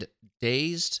I had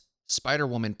dazed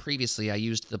Spider-Woman previously. I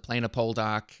used the Plane of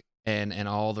Poldock and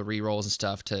all the rerolls and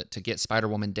stuff to get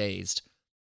Spider-Woman dazed.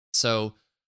 So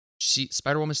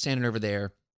Spider-Woman's standing over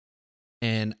there,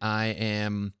 and I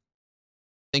am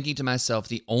thinking to myself,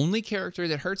 the only character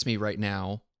that hurts me right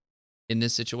now in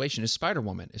this situation is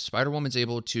Spider-Woman. If Spider-Woman's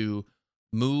able to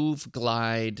move,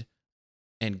 glide,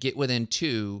 and get within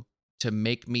 2 to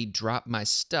make me drop my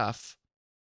stuff,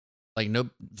 like no,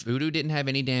 Voodoo didn't have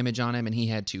any damage on him and he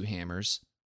had 2 hammers.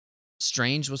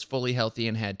 Strange was fully healthy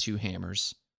and had 2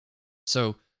 hammers.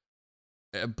 So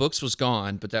Books was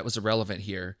gone, but that was irrelevant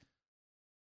here.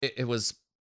 There was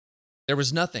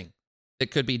nothing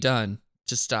that could be done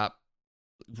to stop,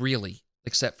 really,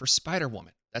 except for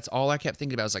Spider-Woman. That's all I kept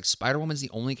thinking about. I was like, Spider-Woman's the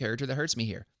only character that hurts me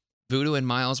here. Voodoo and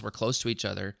Miles were close to each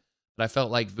other, but I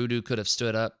felt like Voodoo could have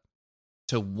stood up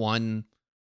to one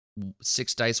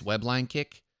 6-dice webline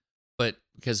kick, but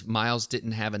because Miles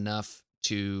didn't have enough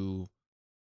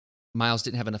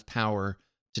power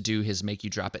to do his make you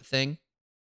drop it thing.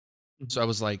 So I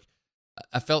was like,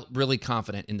 I felt really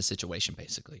confident in the situation,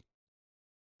 basically.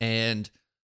 And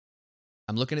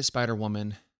I'm looking at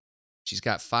Spider-Woman. She's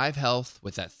got 5 health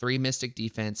with that 3 mystic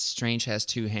defense. Strange has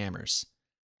 2 hammers.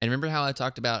 And remember how I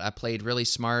talked about I played really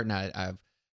smart and I've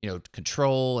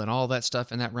control and all that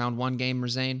stuff in that round 1 game,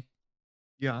 Razane?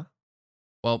 Yeah.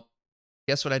 Well,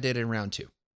 guess what I did in round 2?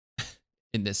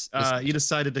 In this you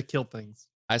decided to kill things.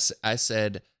 I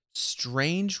said,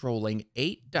 Strange rolling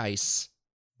 8 dice,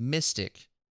 mystic.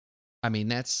 I mean,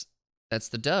 that's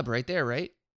the dub right there,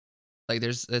 right? Like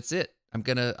that's it.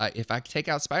 If I take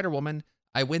out Spider-Woman,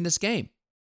 I win this game.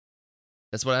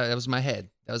 That was my head.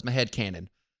 That was my head canon.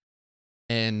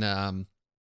 And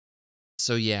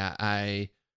so yeah, I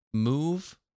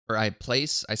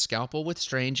scalpel with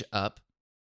Strange up.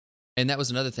 And that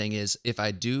was another thing is if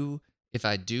I do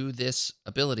this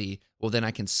ability, well then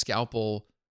I can scalpel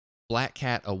Black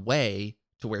Cat away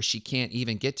to where she can't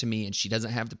even get to me and she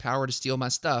doesn't have the power to steal my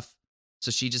stuff.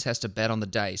 So she just has to bet on the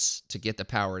dice to get the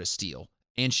power to steal.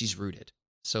 And she's rooted.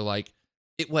 So like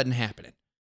it wasn't happening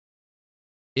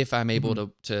if I'm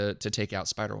able to take out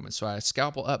Spider-Woman. So I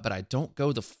scalpel up, but I don't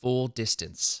go the full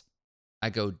distance. I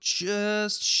go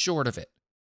just short of it.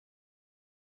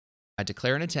 I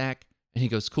declare an attack and he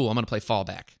goes, cool, I'm going to play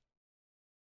fallback.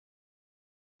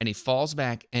 And he falls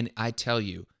back, and I tell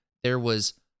you, there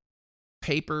was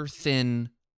paper thin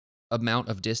amount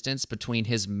of distance between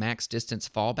his max distance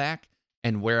fallback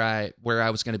and where I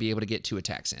was going to be able to get 2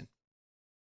 attacks in.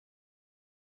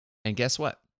 And guess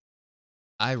what?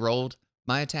 I rolled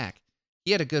my attack.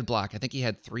 He had a good block. I think he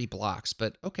had 3 blocks,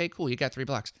 but okay, cool. You got 3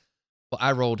 blocks. Well,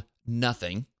 I rolled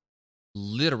nothing,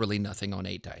 literally nothing on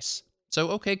 8 dice. So,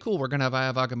 okay, cool. We're going to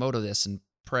have Agamotto this and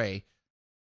pray.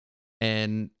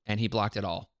 And he blocked it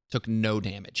all. Took no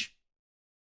damage.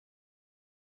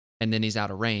 And then he's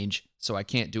out of range, so I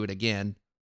can't do it again.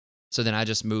 So then I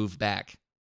just move back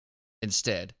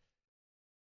instead.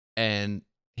 And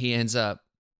he ends up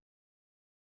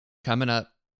coming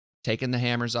up, taking the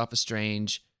hammers off of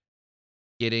Strange,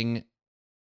 he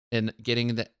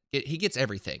gets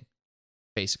everything.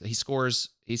 Basically, he scores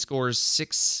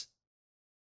 6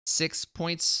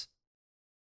 points.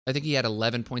 I think he had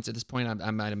 11 points at this point.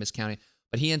 I might have miscounted,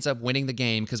 but he ends up winning the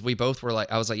game because we both were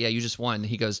like, I was like, yeah, you just won.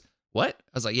 He goes, what?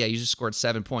 I was like, yeah, you just scored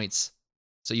 7 points,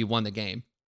 so you won the game.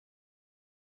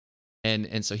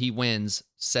 And so he wins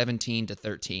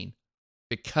 17-13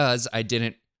 because I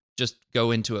didn't just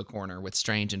go into a corner with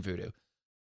Strange and Voodoo.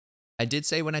 I did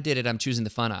say when I did it, I'm choosing the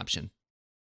fun option,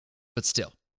 but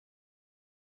still.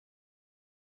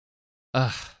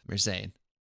 Merzane.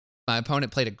 My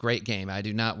opponent played a great game. I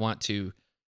do not want to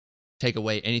take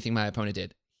away anything my opponent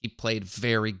did. He played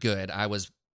very good. I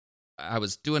was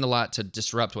doing a lot to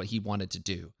disrupt what he wanted to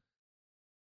do.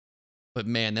 But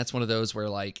man, that's one of those where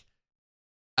like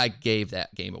I gave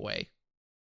that game away.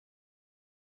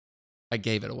 I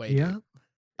gave it away, dude. Yeah,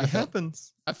 I it felt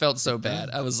happens. I felt so It bad.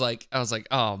 does. I was like,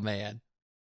 oh man,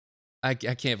 I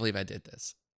can't believe I did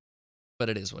this. But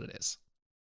it is what it is.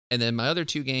 And then my other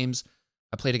two games,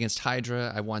 I played against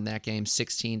Hydra. I won that game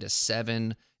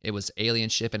 16-7. It was Alien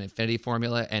Ship and Infinity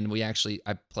Formula, and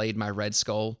I played my Red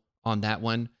Skull on that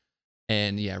one.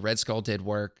 And yeah, Red Skull did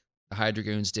work. The Hydra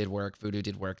Goons did work. Voodoo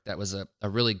did work. That was a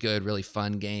really good, really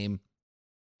fun game.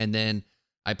 And then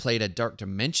I played a Dark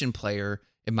Dimension player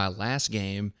in my last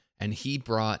game, and he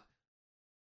brought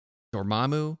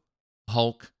Dormammu,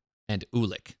 Hulk, and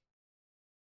Ulik.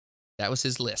 That was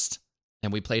his list.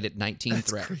 And we played at 19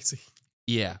 That's threat. crazy.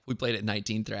 Yeah, we played at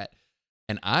 19 threat.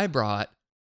 And I brought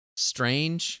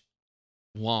Strange,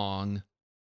 Wong,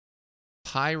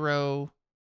 Pyro,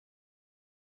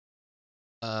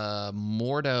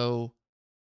 Mordo,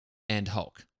 and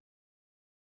Hulk.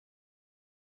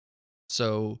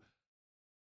 So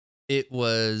it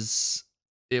was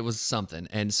something.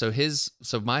 And so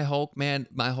my Hulk, man,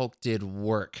 my Hulk did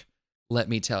work, let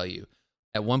me tell you.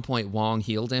 At one point, Wong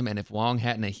healed him, and if Wong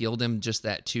hadn't have healed him just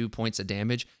that 2 points of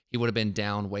damage, he would have been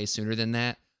down way sooner than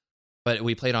that. But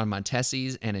we played on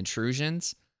Montesi's and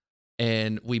Intrusions,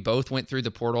 and we both went through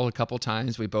the portal a couple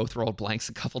times. We both rolled blanks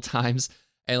a couple times,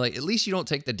 and like at least you don't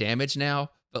take the damage now.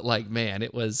 But like, man,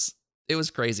 it was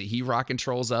crazy. He rock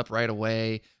controls up right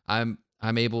away. I'm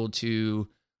able to,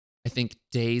 I think,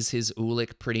 daze his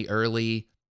Ulik pretty early,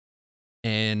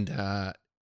 and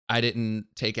I didn't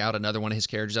take out another one of his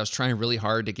characters. I was trying really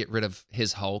hard to get rid of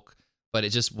his Hulk, but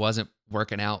it just wasn't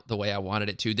working out the way I wanted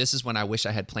it to. This is when I wish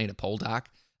I had played a Poldock.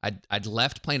 I'd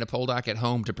left playing a Poldock at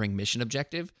home to bring mission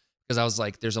objective because I was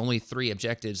like, there's only 3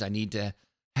 objectives. I need to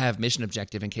have mission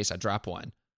objective in case I drop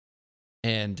one.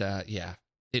 And yeah,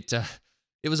 it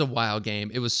was a wild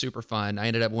game. It was super fun. I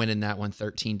ended up winning that one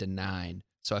 13-9.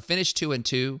 So I finished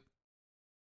 2-2,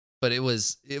 but it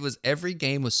was every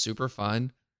game was super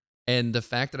fun. And the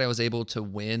fact that I was able to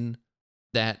win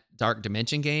that Dark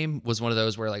Dimension game was one of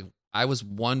those where like I was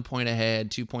 1 point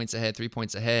ahead, 2 points ahead, 3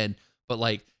 points ahead, but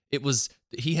like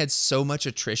he had so much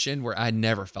attrition where I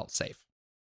never felt safe.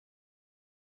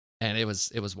 And it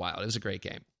was wild. It was a great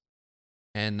game.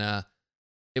 And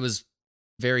it was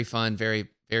very fun, very,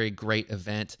 very great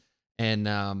event. And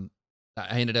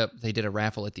they did a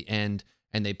raffle at the end,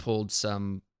 and they pulled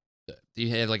you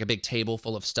had like a big table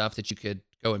full of stuff that you could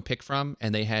go and pick from,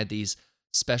 and they had these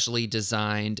specially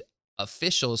designed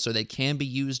officials so they can be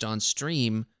used on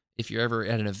stream if you're ever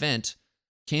at an event,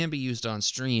 can be used on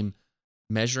stream,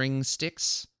 measuring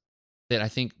sticks that I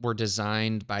think were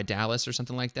designed by Dallas or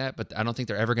something like that, but I don't think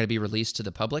they're ever going to be released to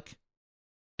the public.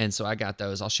 And so I got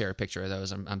those. I'll share a picture of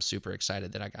those. I'm super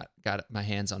excited that I got my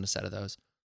hands on a set of those.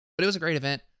 But it was a great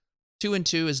event.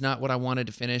 2-2 is not what I wanted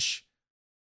to finish,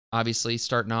 obviously,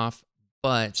 starting off,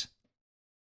 but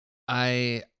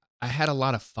I had a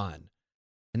lot of fun.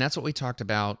 And that's what we talked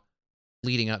about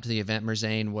leading up to the event,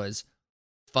 Merzane, was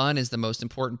fun is the most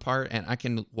important part. And I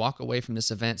can walk away from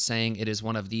this event saying it is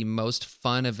one of the most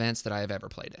fun events that I have ever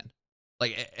played in.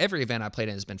 Like every event I played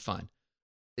in has been fun.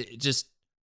 This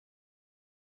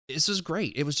was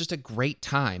great. It was just a great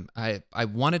time. I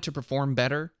wanted to perform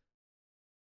better,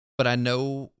 but I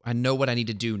know what I need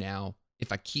to do now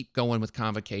if I keep going with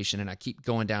Convocation and I keep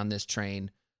going down this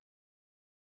train.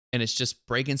 And it's just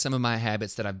breaking some of my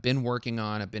habits that I've been working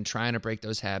on. I've been trying to break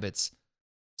those habits.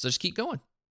 So just keep going.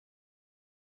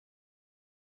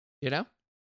 You know?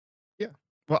 Yeah.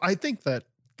 Well, I think that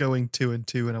going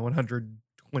 2-2 in a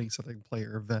 120 something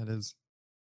player event is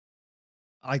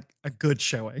like a good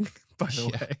showing, by the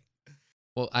Yeah. way.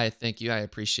 Well, I thank you. I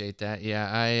appreciate that.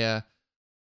 Yeah,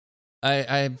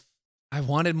 I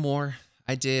wanted more.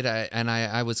 I did.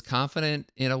 I was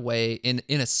confident in a way, in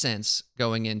a sense,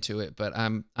 going into it, but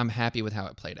I'm happy with how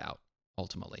it played out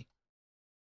ultimately.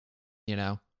 You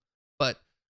know? But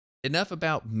enough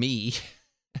about me.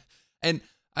 And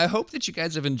I hope that you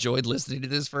guys have enjoyed listening to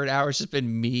this for an hour. It's just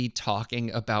been me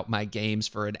talking about my games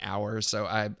for an hour. So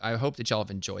I hope that y'all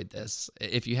have enjoyed this.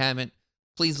 If you haven't,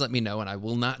 please let me know, and I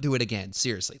will not do it again.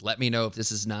 Seriously, let me know if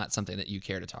this is not something that you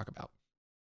care to talk about.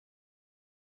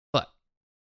 But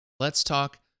let's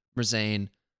talk, Merzane,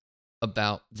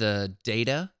 about the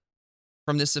data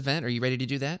from this event. Are you ready to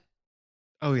do that?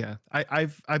 Oh yeah.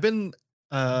 I've been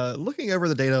looking over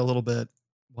the data a little bit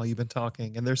while you've been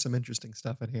talking, and there's some interesting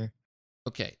stuff in here.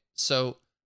 Okay, so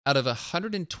out of a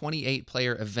 128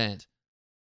 player event,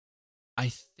 I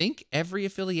think every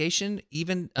affiliation,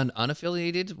 even an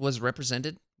unaffiliated, was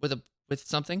represented with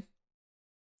something.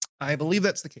 I believe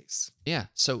that's the case. Yeah,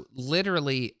 so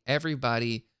literally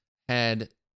everybody had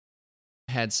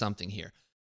had something here.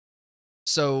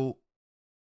 So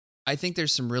I think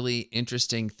there's some really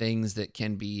interesting things that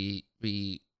can be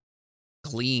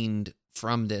gleaned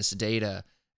from this data.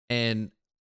 And,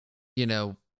 you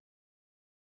know,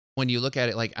 when you look at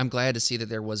it, like, I'm glad to see that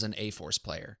there was an A-Force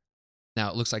player. Now,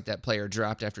 it looks like that player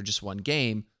dropped after just one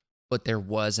game, but there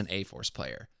was an A-Force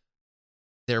player.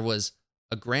 There was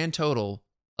a grand total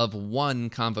of one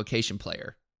Convocation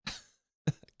player.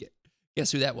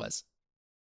 Guess who that was?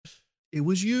 It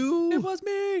was you. It was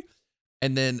me.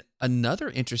 And then another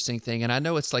interesting thing, and I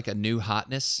know it's like a new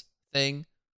hotness thing,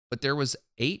 but there was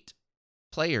 8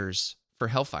 players for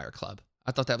Hellfire Club.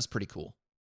 I thought that was pretty cool.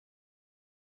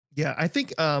 Yeah, I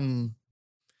think I'm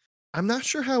not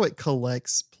sure how it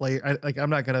collects player. I'm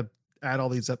not gonna add all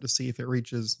these up to see if it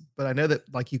reaches, but I know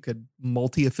that like you could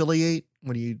multi-affiliate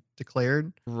when you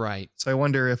declared. Right. So I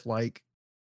wonder if like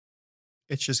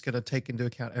it's just gonna take into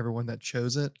account everyone that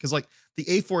chose it. Because like the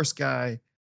A Force guy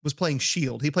was playing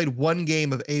Shield. He played one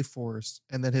game of A Force,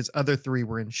 and then his other 3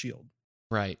 were in Shield.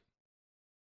 Right.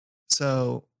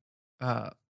 So uh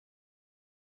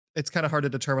it's kind of hard to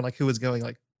determine like who was going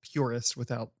like purist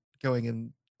without going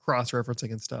and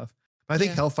cross-referencing and stuff. But I think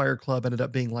Yeah. Hellfire Club ended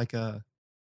up being like a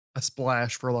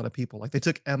splash for a lot of people. Like they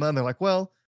took Emma and they're like,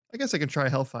 well, I guess I can try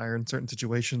Hellfire in certain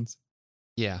situations.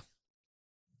 Yeah.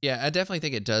 Yeah, I definitely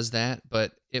think it does that,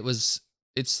 but it's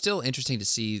still interesting to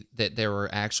see that there were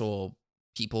actual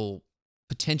people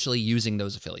potentially using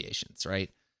those affiliations, right?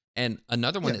 And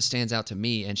another one Yeah. that stands out to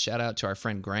me, and shout out to our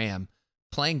friend Graham,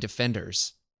 playing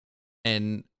Defenders.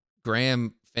 And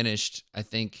Graham finished, I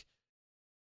think,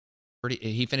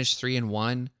 he finished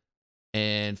 3-1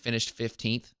 and finished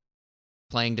 15th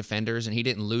playing Defenders, and he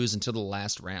didn't lose until the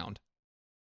last round.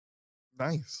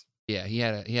 Nice. Yeah, he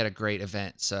had a great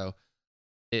event. So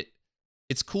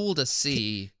it's cool to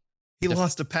see. He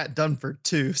lost to Pat Dunford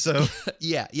too. So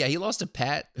Yeah, he lost to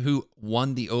Pat, who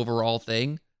won the overall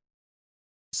thing.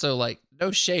 So like,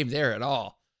 no shame there at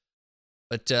all.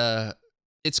 But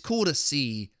it's cool to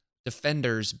see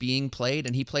Defenders being played,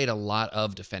 and he played a lot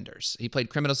of Defenders. He played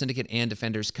Criminal Syndicate and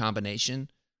Defenders combination.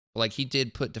 Like he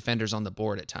did put Defenders on the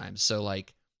board at times. So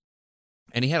like,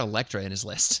 and he had Elektra in his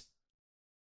list.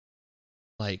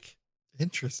 Like,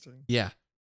 interesting. yeah,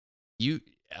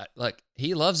 like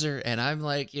he loves her, and I'm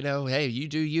like, hey, you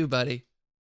do you, buddy.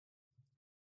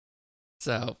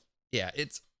 So yeah,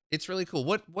 it's really cool.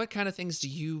 What kind of things do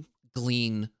you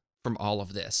glean from all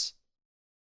of this?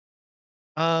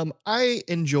 I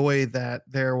enjoy that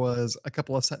there was a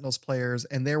couple of Sentinels players,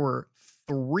 and there were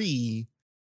 3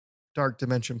 Dark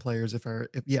Dimension players. If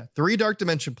 3 Dark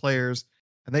Dimension players,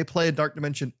 and they played Dark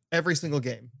Dimension every single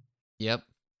game. Yep.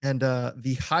 And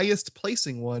the highest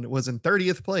placing one was in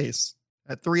 30th place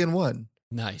at 3-1.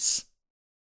 Nice.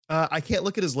 I can't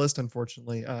look at his list,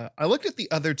 unfortunately. I looked at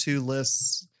the other 2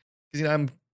 lists because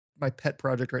my pet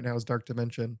project right now is Dark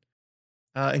Dimension,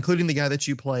 including the guy that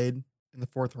you played in the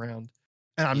 4th round.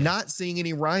 And I'm Yeah. not seeing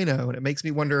any Rhino, and it makes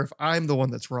me wonder if I'm the one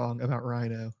that's wrong about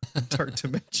Rhino in Dark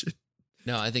Dimension.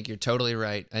 No, I think you're totally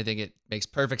right. I think it makes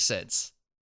perfect sense.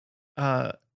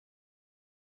 I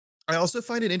also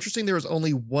find it interesting there was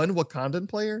only one Wakandan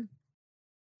player.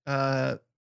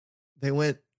 They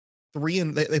went 3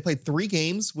 and they played 3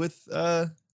 games with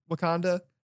Wakanda,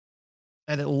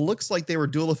 and it looks like they were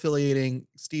dual affiliating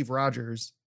Steve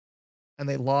Rogers, and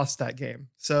they lost that game.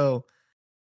 So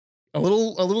a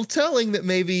little telling that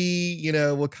maybe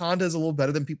Wakanda is a little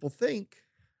better than people think.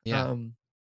 Yeah.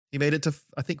 He made it to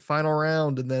I think final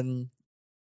round, and then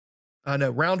no,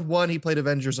 round 1 he played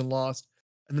Avengers and lost,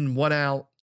 and then won out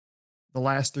the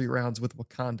last 3 rounds with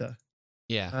Wakanda.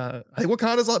 Yeah. I think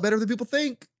Wakanda's a lot better than people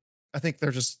think. I think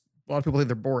they're just a lot of people think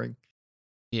they're boring.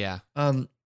 Yeah.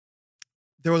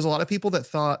 There was a lot of people that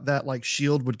thought that like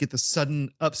Shield would get the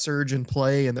sudden upsurge in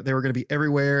play, and that they were going to be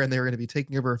everywhere and they were going to be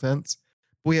taking over events.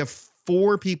 We have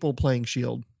 4 people playing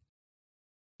Shield,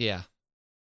 Yeah.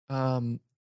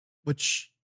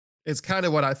 which is kind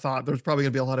of what I thought. There's probably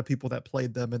going to be a lot of people that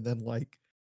played them and then like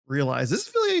realize this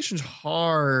affiliation's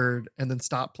hard, and then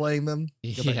stop playing them,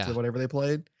 go back Yeah. to whatever they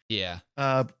played. Yeah.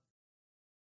 And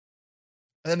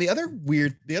then the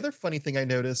other funny thing I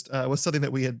noticed was something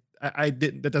that I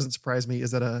didn't, that doesn't surprise me, is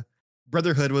that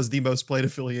Brotherhood was the most played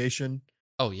affiliation.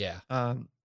 Oh yeah.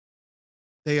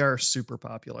 They are super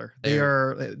popular. They They're-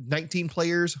 are 19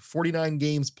 players, 49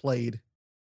 games played.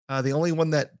 The only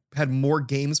one that had more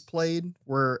games played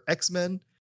were X-Men,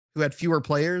 who had fewer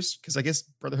players because I guess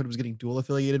Brotherhood was getting dual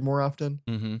affiliated more often,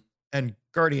 Mm-hmm. and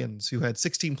Guardians, who had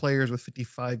 16 players with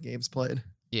 55 games played.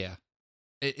 Yeah.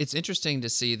 It's interesting to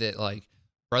see that like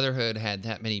Brotherhood had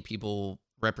that many people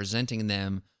representing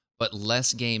them, but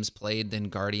less games played than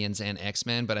Guardians and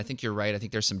X-Men. But I think you're right. I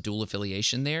think there's some dual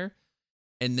affiliation there.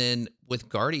 And then with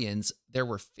Guardians, there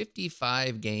were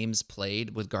 55 games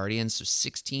played with Guardians, so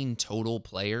 16 total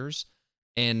players.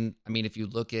 And I mean, if you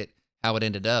look at how it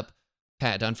ended up,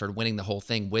 Pat Dunford winning the whole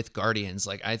thing with Guardians,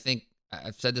 like I think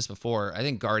I've said this before, I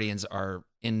think Guardians are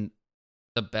in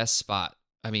the best spot.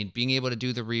 I mean, being able to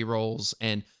do the re-rolls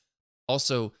and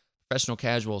also professional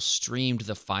casual streamed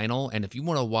the final. And if you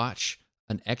want to watch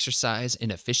an exercise in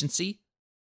efficiency,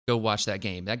 go watch that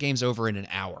game. That game's over in an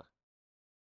hour.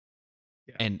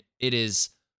 Yeah. And it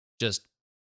is just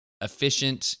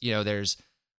efficient. You know, there's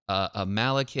a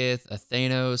Malekith, a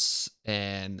Thanos,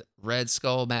 and Red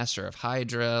Skull, Master of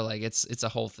Hydra. Like it's a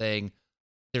whole thing.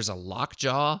 There's a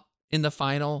Lockjaw in the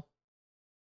final.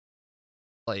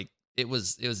 Like it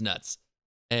was nuts,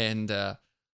 and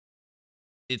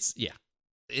it's yeah,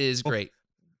 it is Well, great.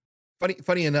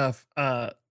 funny enough,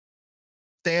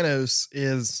 Thanos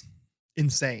is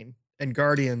insane, and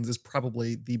Guardians is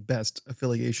probably the best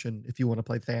affiliation if you want to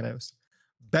play Thanos.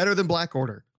 Better than Black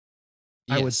Order,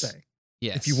 I would Yes, say,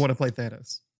 if you yes. want to play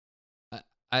Thanos. I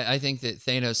I think that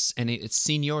Thanos and it's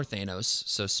Senior Thanos,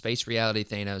 so space reality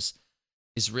Thanos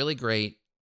is really great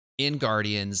in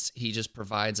Guardians. He just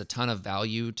provides a ton of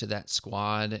value to that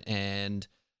squad, and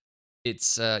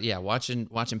it's yeah, watching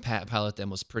Pat pilot them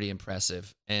was pretty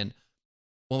impressive. And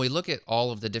when we look at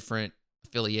all of the different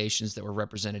affiliations that were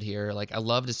represented here, like I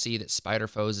love to see that Spider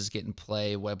Foes is getting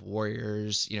play, Web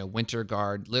Warriors, you know, Winter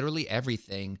Guard, literally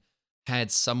everything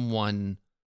had someone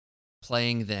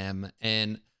playing them.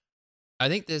 And I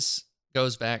think this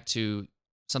goes back to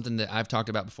something that I've talked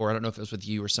about before. I don't know if it was with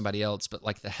you or somebody else, but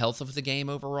like the health of the game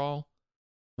overall,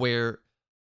 where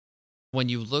when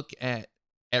you look at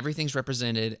everything's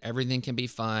represented, everything can be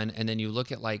fun, and then you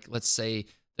look at like let's say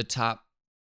the top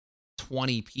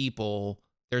 20 people,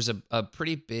 there's a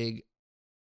pretty big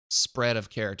spread of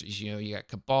characters. You know, you got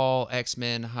Cabal,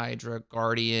 X-Men, Hydra,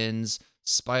 Guardians,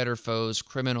 Spider Foes,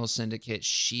 Criminal Syndicate,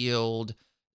 Shield,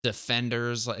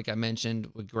 Defenders, like I mentioned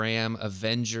with Graham,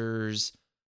 Avengers,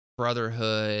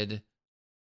 Brotherhood,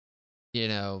 you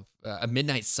know, a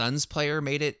Midnight Suns player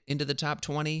made it into the top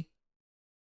 20.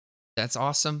 That's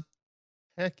awesome.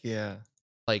 Heck yeah.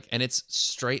 Like, and it's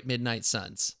straight Midnight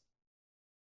Suns.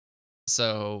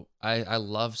 So I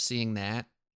love seeing that,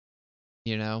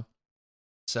 you know.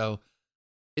 So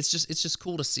it's just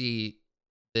cool to see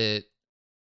that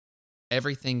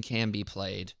everything can be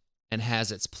played and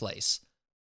has its place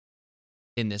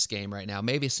in this game right now.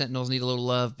 Maybe Sentinels need a little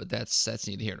love, but that's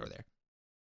neither here nor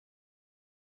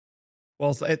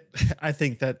Well, I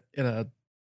think that in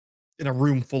a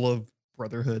room full of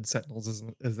Brotherhood, Sentinels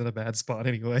isn't a bad spot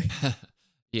anyway. there.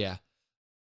 Yeah.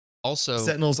 Also,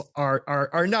 Sentinels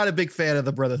are not a big fan of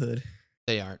the Brotherhood.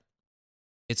 they aren't.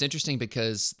 It's interesting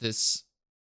because this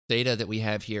data that we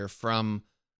have here from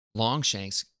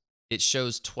Longshanks, it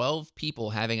shows 12 people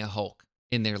having a Hulk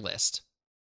in their list,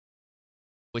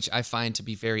 which I find to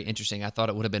be very interesting. I thought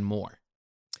it would have been more.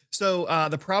 So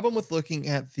the problem with looking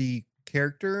at the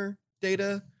character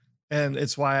data, and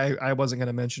it's why I wasn't going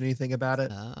to mention anything about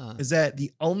it, Ah. is that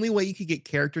the only way you could get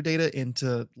character data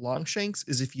into Longshanks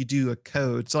is if you do a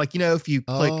code. So like if you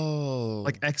click like Oh.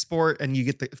 export and you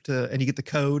get and you get the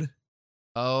code.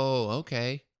 Oh,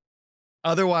 okay.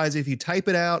 Otherwise, if you type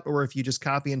it out or if you just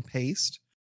copy and paste,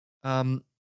 um,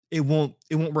 it won't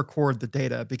record the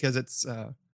data because it's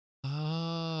Oh.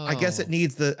 I guess it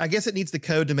needs the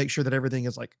code to make sure that everything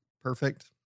is like perfect.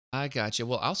 I got you.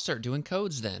 Well, I'll start doing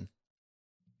codes then.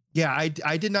 Yeah,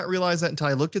 I did not realize that until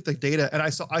I looked at the data and I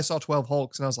saw 12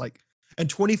 Hulks and I was like, and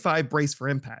 25 brace for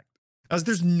impact. I was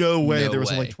there's no way No there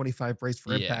was only way. 25 brace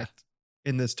for Yeah. impact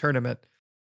in this tournament.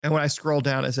 And when I scrolled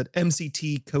down, it said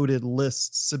MCT coded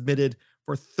lists submitted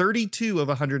for 32 of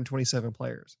 127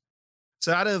 players.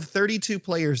 So out of 32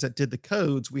 players that did the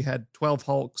codes, we had 12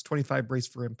 Hulks, 25 brace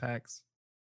for impacts,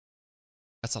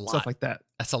 That's a stuff lot. like that.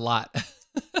 That's a lot.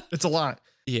 It's a lot.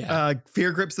 Yeah.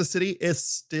 Fear Grips the City is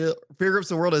still Fear Grips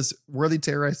the World is Worthy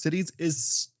Terrorized Cities is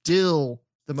still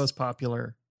the most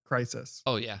popular crisis.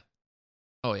 Oh yeah.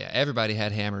 Oh yeah. Everybody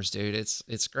had hammers, dude.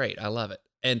 It's great. I love it.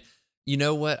 And you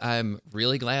know what I'm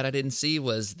really glad I didn't see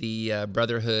was the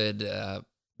Brotherhood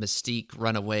Mystique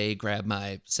runaway grab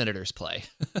my senators play.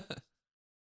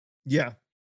 Yeah,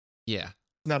 Yeah.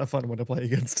 not a fun one to play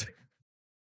against.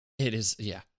 It is.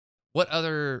 Yeah. What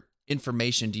other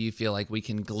information do you feel like we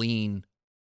can glean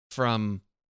from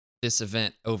this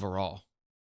event overall?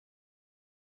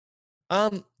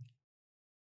 Um,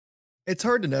 it's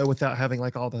hard to know without having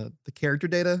like all the character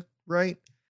data, right?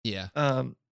 Yeah.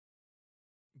 Um,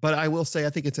 but I will say I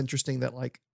think it's interesting that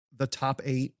like the top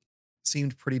 8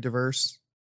 seemed pretty diverse.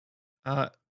 Uh,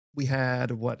 we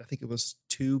had what I think it was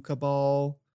two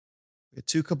Cabal, we had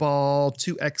two Cabal,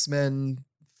 two X Men,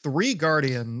 three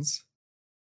Guardians,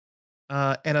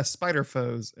 and a Spider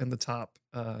Foes in the top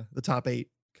eight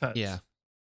Yeah. cuts.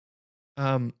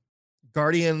 Um,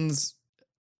 Guardians,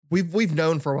 we've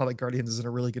known for a while that Guardians is in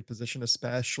a really good position,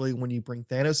 especially when you bring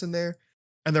Thanos in there,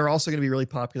 and they're also going to be really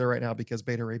popular right now because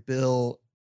Beta Ray Bill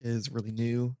is really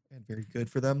new and very good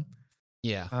for them.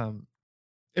 Yeah. Um,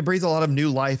 it breathes a lot of new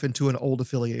life into an old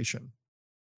affiliation,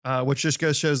 which just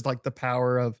goes shows like the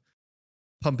power of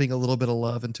pumping a little bit of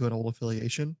love into an old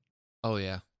affiliation. Oh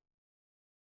yeah.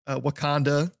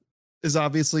 Wakanda is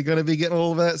obviously going to be getting a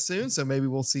little of that soon, so maybe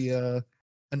we'll see an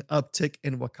uptick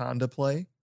in Wakanda play.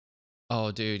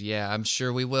 Oh dude, yeah, I'm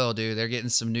sure we will, dude. They're getting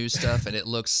some new stuff and it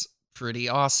looks pretty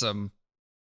awesome.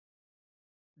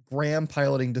 Graham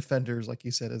piloting defenders, like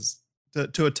you said, is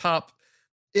to a top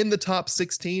in the top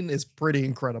 16 is pretty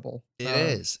incredible. It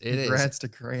is. It is. Congrats to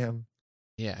Graham.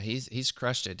 Yeah, he's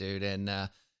crushed it, dude. And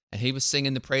he was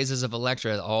singing the praises of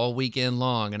Elektra all weekend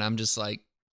long and I'm just like,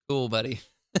 cool, buddy.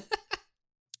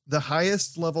 The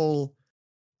highest level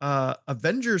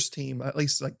Avengers team, at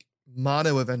least like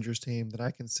mono Avengers team that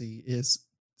I can see is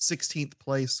 16th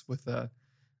place with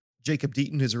Jacob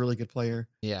Deaton, who's a really good player.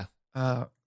 Yeah. Uh,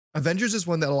 Avengers is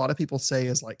one that a lot of people say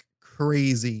is like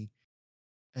crazy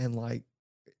and like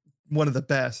one of the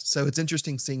best. So it's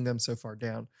interesting seeing them so far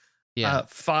down. Yeah.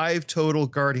 Five total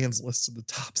Guardians lists in the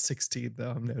top 16, though,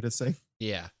 I'm noticing.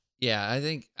 Yeah. Yeah, I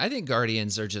think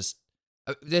Guardians are just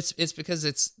it's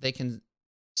because they can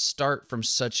start from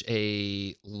such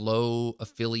a low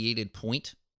affiliated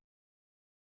point.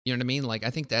 You know what I mean? Like I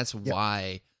think that's Yep.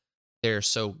 why they're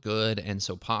so good and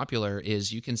so popular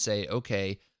is you can say,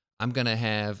 okay, I'm gonna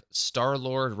have Star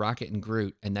Lord, Rocket, and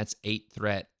Groot, and that's 8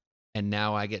 threat, and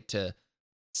now I get to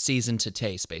season to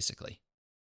taste, basically.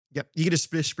 Yep. You can just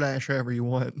splish splash however you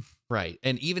want. Right.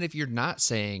 And even if you're not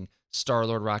saying Star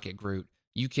Lord, Rocket, Groot,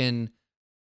 you can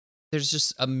there's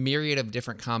just a myriad of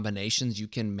different combinations you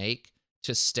can make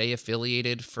to stay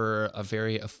affiliated for a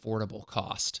very affordable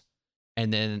cost.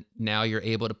 And then now you're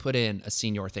able to put in a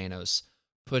Senior Thanos,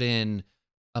 put in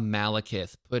a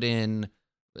Malekith, put in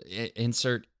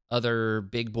insert other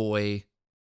big boy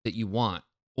that you want,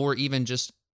 or even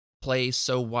just play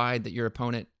so wide that your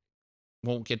opponent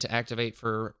won't get to activate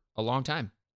for a long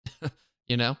time.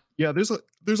 You know? Yeah, there's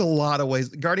a lot of ways.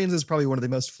 Guardians is probably one of the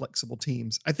most flexible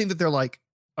teams. I think that they're like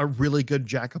a really good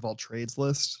jack of all trades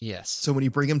list. Yes. So when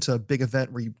you bring them to a big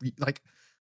event where like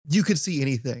you could see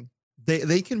anything,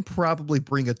 they can probably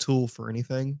bring a tool for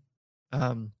anything.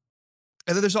 Um,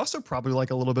 and then there's also probably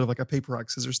like a little bit of like a paper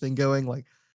rock scissors thing going. Like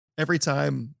every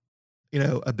time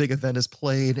a big event is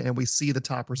played and we see the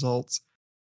top results,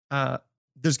 uh,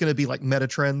 there's going to be like meta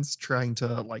trends trying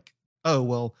to like, oh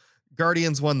well,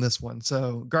 Guardians won this one,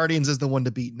 so Guardians is the one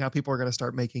to beat. Now people are going to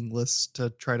start making lists to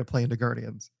try to play into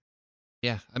Guardians.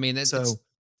 Yeah, I mean it's So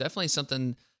definitely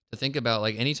something to think about.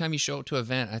 Like anytime you show up to an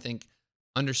event, I think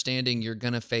understanding you're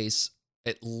gonna face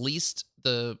at least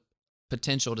the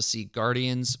potential to see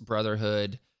Guardians,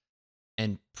 Brotherhood,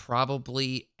 and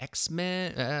probably X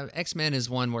Men. X Men is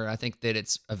one where I think that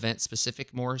it's event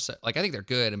specific more. So, like I think they're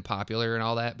good and popular and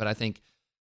all that, but I think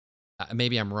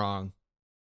maybe I'm wrong.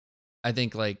 I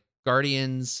think like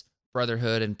Guardians,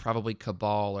 Brotherhood, and probably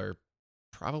Cabal are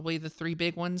probably the three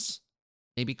big ones.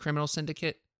 Maybe Criminal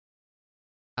Syndicate.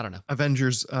 I don't know.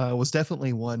 Avengers was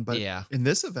definitely one, but Yeah. in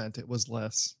this event it was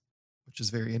less, which is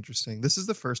very interesting. This is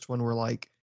the first one where like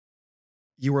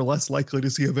you were less likely to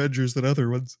see Avengers than other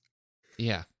ones.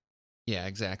 Yeah. Yeah,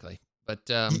 exactly. But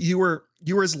You were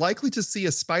as likely to see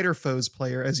a Spider Foes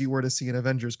player as you were to see an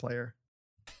Avengers player.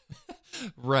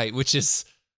 right, which is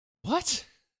what?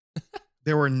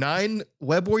 There were 9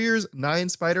 Web Warriors, 9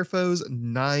 Spider Foes,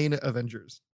 9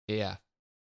 Avengers. Yeah.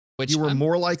 Which You were I'm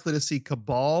more likely to see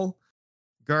Cabal,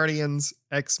 Guardians,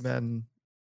 X-Men,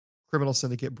 Criminal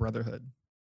Syndicate, Brotherhood.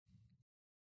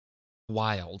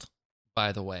 wild,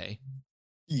 by the way.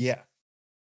 Yeah.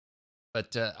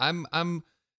 But I'm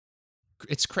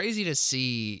it's crazy to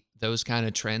see those kind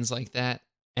of trends like that.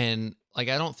 And like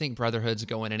I don't think Brotherhood's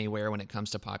going anywhere when it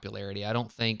comes to popularity. I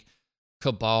don't think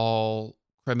Cabal,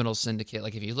 Criminal Syndicate,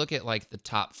 like if you look at like the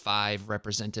top 5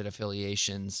 represented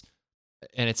affiliations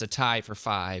and it's a tie for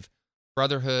 5,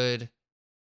 Brotherhood,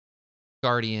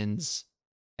 Guardians,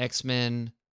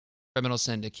 X-Men, Criminal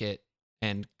Syndicate,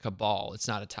 and Cabal. It's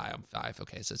not a tie on 5.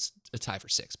 Okay, so it's a tie for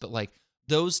 6. But like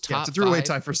those Yeah, it's top a three-way 5,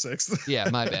 tie for 6th. yeah,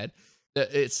 my bad.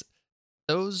 It's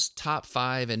those top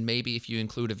 5, and maybe if you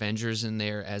include Avengers in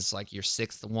there as like your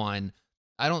 6th one,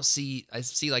 I see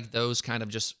like those kind of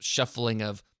just shuffling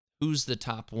of who's the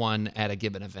top one at a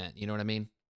given event. You know what I mean?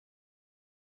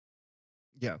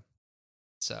 Yeah.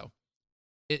 So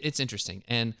it's interesting.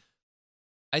 And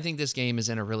I think this game is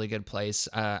in a really good place.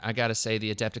 I got to say,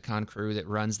 the Adepticon crew that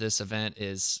runs this event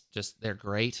is just, they're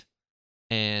great.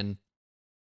 And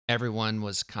everyone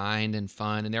was kind and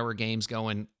fun. And there were games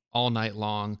going all night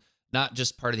long, not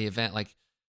just part of the event. Like,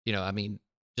 I mean,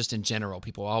 just in general,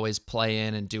 people always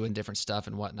playing and doing different stuff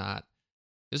and whatnot.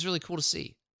 It was really cool to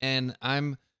see. And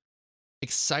I'm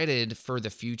excited for the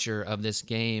future of this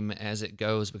game as it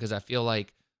goes, because I feel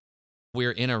like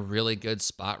we're in a really good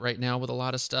spot right now with a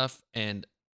lot of stuff. And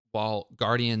while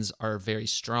Guardians are very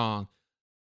strong,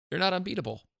 they're not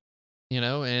unbeatable,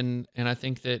 and I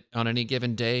think that on any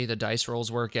given day, the dice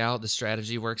rolls work out, the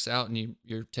strategy works out, and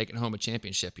you're taking home a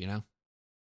championship. Yep.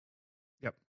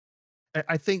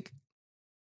 I think,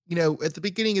 at the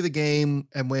beginning of the game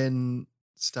and when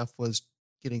stuff was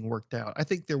getting worked out, I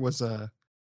think there's a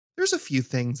few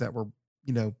things that were,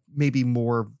 maybe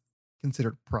more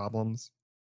considered problems.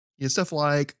 Stuff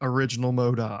like original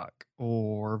Modoc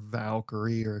or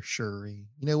Valkyrie or Shuri,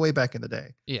 way back in the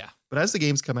day. Yeah. But as the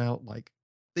games come out, like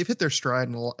they've hit their stride,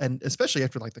 and especially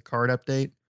after like the card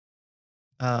update,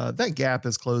 that gap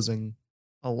is closing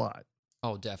a lot.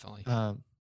 Oh, definitely. Um,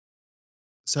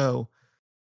 so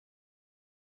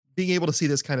being able to see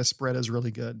this kind of spread is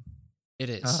really good. It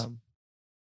is. Um,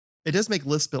 it does make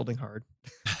list building hard.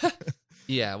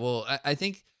 Yeah. Well, I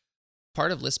think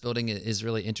part of list building is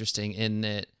really interesting in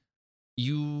that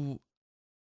you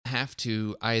have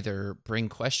to either bring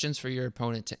questions for your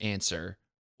opponent to answer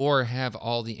or have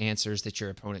all the answers that your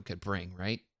opponent could bring,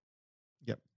 right?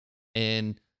 Yep.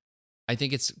 And I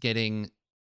think it's getting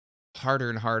harder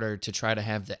and harder to try to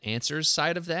have the answers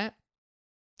side of that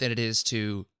than it is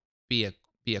to be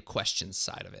a questions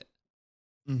side of it.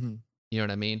 Hmm. You know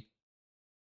what I mean?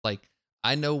 Like,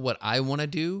 I know what I want to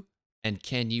do, and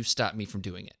can you stop me from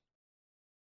doing it?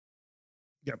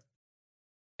 Yep.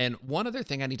 And one other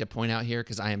thing I need to point out here,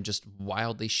 because I am just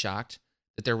wildly shocked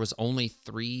that there was only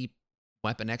 3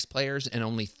 Weapon X players and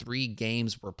only 3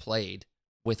 games were played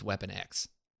with Weapon X.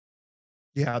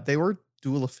 Yeah, they were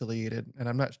dual affiliated, and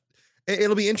I'm not.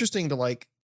 It'll be interesting to like,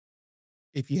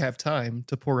 if you have time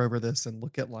to pour over this and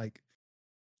look at like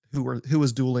who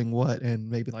was dueling what and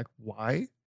maybe like why.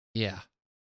 Yeah.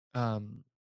 Um,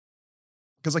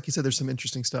 because like you said, there's some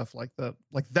interesting stuff like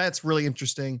that's really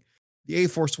interesting. The A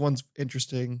Force one's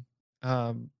interesting.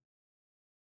 Um,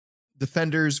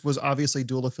 Defenders was obviously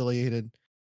dual affiliated.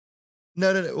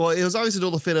 No, no, no. Well, it was obviously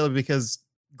dual affiliated because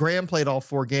Graham played all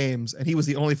 4 games, and he was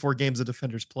the only 4 games the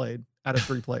Defenders played out of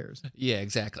 3 players. Yeah,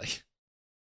 exactly.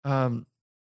 Um,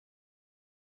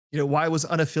 why was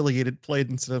unaffiliated played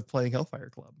instead of playing Hellfire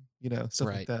Club? Stuff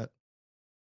like Right. that.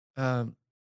 Um,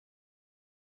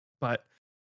 but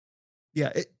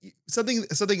yeah, something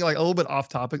like a little bit off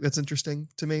topic that's interesting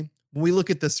to me. When we look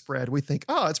at this spread, we think,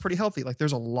 oh, it's pretty healthy. Like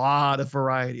there's a lot of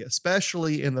variety,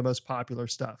 especially in the most popular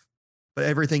stuff, but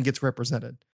everything gets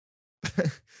represented.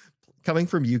 Coming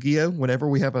from Yu-Gi-Oh, whenever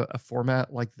we have a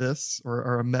format like this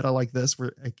or a meta like this,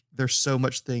 where like, there's so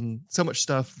much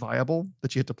stuff viable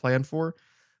that you have to plan for,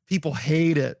 people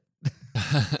hate it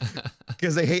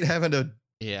because they hate having to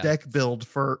Yeah. deck build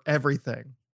for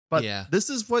everything. But Yeah. this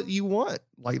is what you want.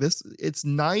 Like this, it's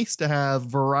nice to have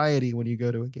variety when you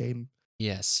go to a game.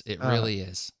 Yes, it Uh, really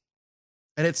is.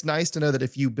 and it's nice to know that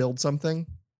if you build something,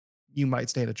 you might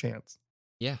stand a chance.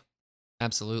 Yeah,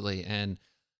 absolutely. And,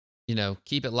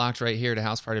 keep it locked right here to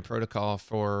House Party Protocol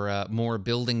for more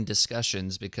building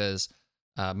discussions, because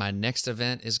my next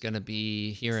event is going to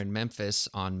be here in Memphis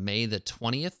on May the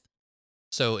 20th.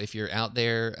 So if you're out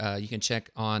there, you can check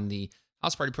on the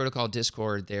House Party Protocol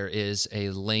Discord. There is a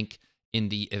link in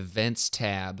the events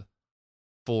tab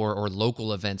or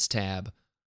local events tab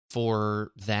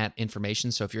for that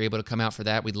information. So if you're able to come out for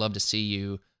that, we'd love to see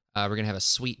you. We're going to have a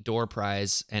sweet door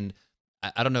prize. And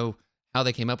I don't know how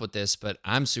they came up with this, but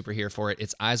I'm super here for it.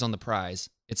 It's Eyes on the Prize.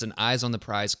 It's an Eyes on the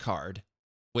Prize card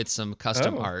with some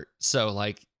custom Oh, art. So,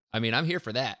 I'm here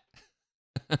for that.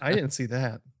 I didn't see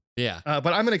that. Yeah. But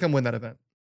I'm going to come win that event.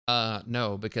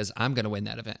 No, because I'm going to win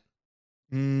that event.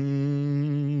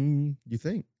 You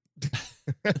think?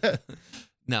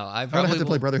 No, I I'm gonna probably have to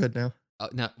play will. Brotherhood now.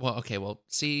 No, well, okay. Well,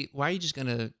 see, why are you just going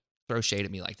to throw shade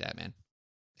at me like that, man?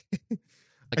 I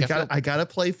I got feel, I gotta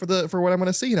play for what I'm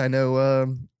gonna see, and I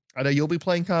know you'll be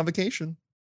playing Convocation.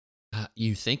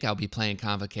 you think I'll be playing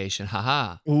Convocation.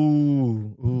 Haha.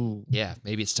 Ooh, Yeah,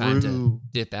 maybe it's time to true.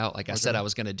 dip out like I said I Okay.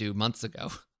 was going to do months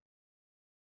ago.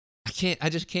 I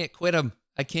just can't quit them.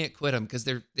 I can't quit them because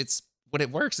it's when it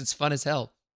works, it's fun as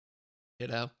hell, you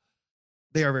know?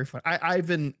 They are very fun. I've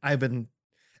been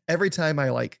every time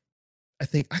I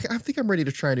think I'm ready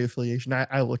to try a new affiliation.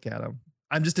 I look at them.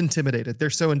 I'm just intimidated. They're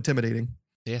so intimidating.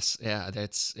 Yes, yeah,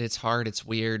 it's hard, it's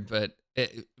weird, but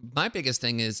my biggest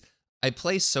thing is I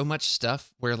play so much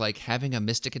stuff where like having a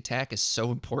mystic attack is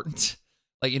so important.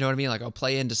 Like, you know what I mean? Like I'll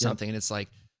play into Yep. something and it's like,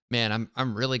 man,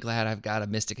 I'm really glad I've got a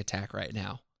mystic attack right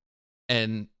now.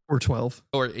 And Or 12.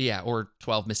 or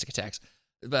 12 mystic attacks.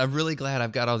 But I'm really glad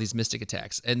I've got all these mystic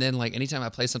attacks. And then like anytime I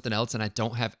play something else and I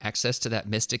don't have access to that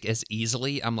mystic as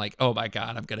easily, I'm like, "Oh my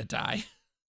god, I'm going to die."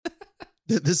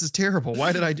 This is terrible.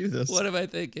 Why did I do this? What am I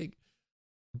thinking?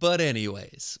 But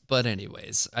anyways,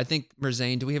 I think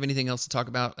Merzane, do we have anything else to talk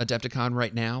about Adepticon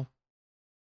right now?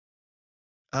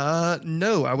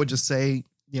 No, I would just say,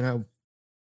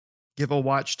 give a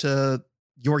watch to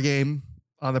your game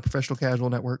on the Professional Casual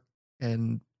Network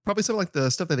and probably some like the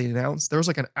stuff that they announced. There was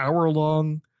like an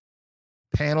hour-long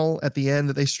panel at the end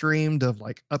that they streamed of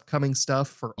like upcoming stuff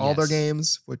for all their Yes.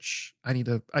 games, which I need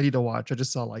to watch. I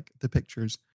just saw like the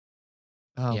pictures.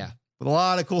 Yeah. With a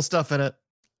lot of cool stuff in it.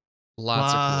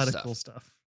 Lots Lot of of cool cool stuff.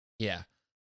 stuff. Yeah.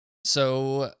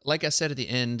 So, like I said at the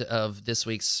end of this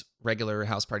week's regular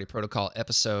House Party Protocol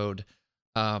episode,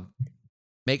 um,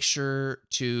 make sure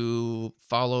to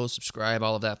follow, subscribe,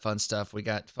 all of that fun stuff. We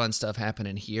got fun stuff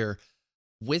happening here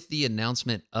with the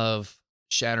announcement of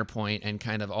Shatterpoint and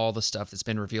kind of all the stuff that's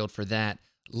been revealed for that.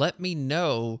 Let me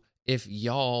know if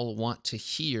y'all want to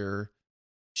hear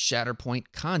Shatterpoint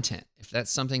content. If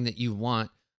that's something that you want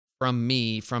from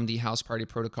me, from the House Party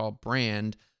Protocol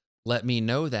brand, let me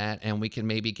know that and we can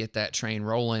maybe get that train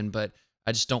rolling. But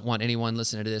I just don't want anyone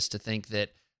listening to this to think that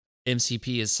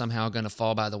MCP is somehow going to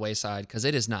fall by the wayside, because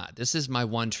it is not. This is my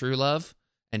one true love,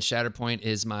 and Shatterpoint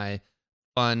is my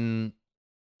fun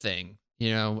thing.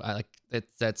 I like it.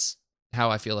 That's how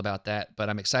I feel about that. But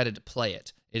I'm excited to play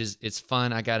it. It's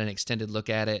fun. I got an extended look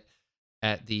at it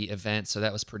at the event, so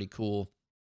that was pretty cool.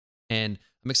 And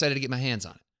I'm excited to get my hands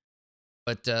on it.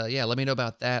 But yeah, let me know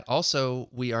about that. Also,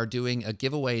 we are doing a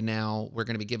giveaway now. We're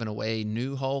going to be giving away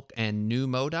New Hulk and New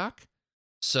MODOK.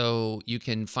 So you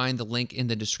can find the link in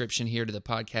the description here to the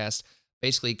podcast.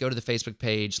 Basically, go to the Facebook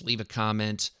page, leave a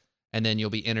comment, and then you'll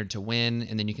be entered to win.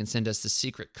 And then you can send us the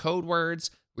secret code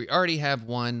words. We already have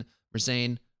one.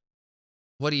 Merzane,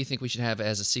 what do you think we should have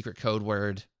as a secret code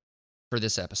word for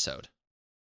this episode?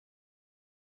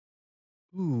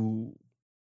 Ooh.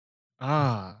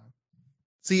 Ah.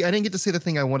 See, I didn't get to say the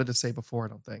thing I wanted to say before, I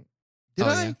don't think. Did Oh,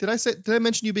 I? yeah? Did I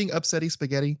mention you being upsetty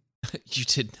spaghetti? You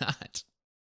did not.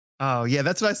 Oh, yeah,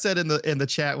 that's what I said in the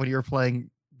chat when you were playing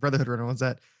Brotherhood Runner. Was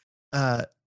that uh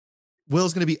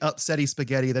Will's going to be upsetty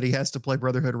spaghetti that he has to play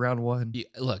Brotherhood round 1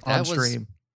 Look, on that was stream.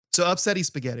 So upsetty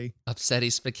spaghetti.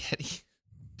 upsetty spaghetti.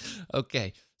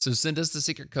 Okay, so send us the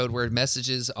secret code word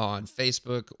messages on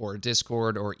Facebook or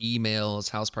Discord or emails,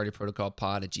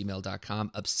 housepartyprotocolpod@gmail.com,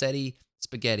 upsetty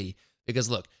spaghetti. Because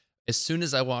look, as soon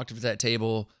as I walked up to that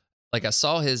table, like I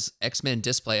saw his X-Men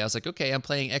display, I was like, okay, I'm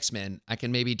playing X-Men. I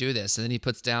can maybe do this. And then he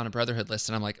puts down a Brotherhood list,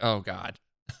 and I'm like, oh God.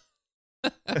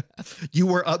 You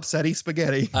were upsetty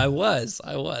spaghetti. I was.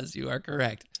 You are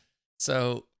correct.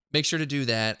 So make sure to do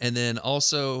that. And then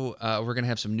also, we're going to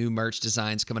have some new merch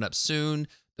designs coming up soon.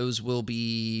 Those will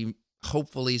be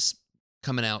hopefully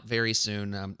coming out very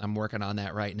soon. I'm working on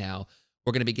that right now.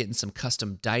 We're going to be getting some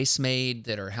custom dice made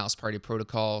that are House Party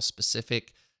Protocol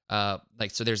specific. So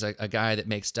there's a guy that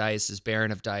makes dice, is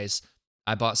Baron of Dice.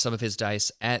 I bought some of his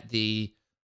dice at the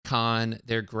con.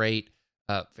 They're great.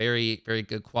 Very, very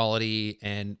good quality.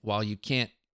 And while you can't,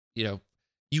 you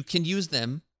can use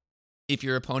them if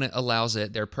your opponent allows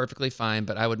it. They're perfectly fine.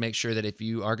 But I would make sure that if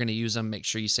you are going to use them, make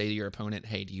sure you say to your opponent,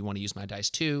 hey, do you want to use my dice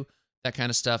too? That kind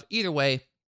of stuff. Either way,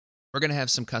 we're going to have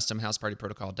some custom House Party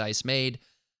Protocol dice made.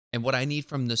 And what I need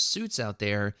from the suits out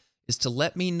there is to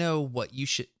let me know what you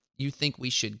think we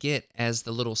should get as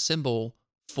the little symbol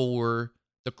for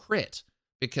the crit.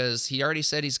 Because he already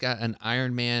said he's got an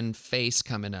Iron Man face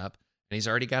coming up, and he's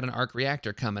already got an arc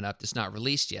reactor coming up that's not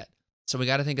released yet. So we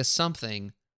got to think of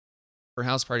something for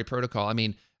House Party Protocol. I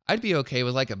mean, I'd be okay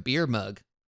with like a beer mug.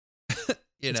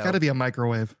 It's got to be a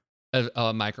microwave.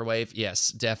 A microwave, yes,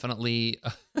 definitely.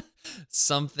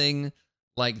 Something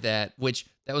like that, which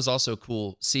that was also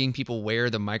cool. Seeing people wear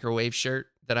the microwave shirt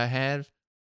that I have,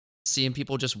 seeing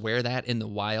people just wear that in the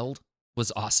wild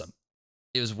was awesome.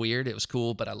 It was weird, it was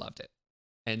cool, but I loved it.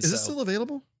 And Is it still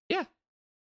available? Yeah.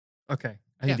 Okay,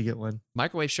 I need to get one.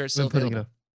 Microwave shirt's Been still putting it available.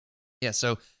 up. Yeah,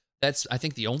 so that's, I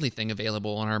think, the only thing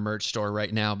available on our merch store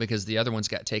right now, because the other ones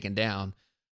got taken down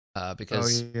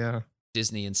because yeah.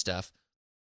 Disney and stuff.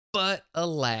 But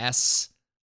alas,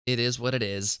 it is what it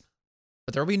is.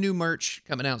 But there will be new merch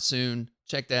coming out soon.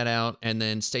 Check that out. And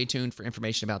then stay tuned for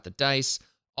information about the dice.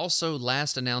 Also,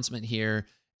 last announcement here.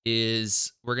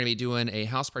 is we're going to be doing a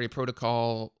House Party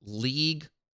Protocol League.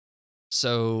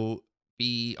 So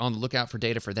be on the lookout for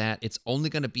data for that. It's only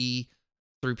going to be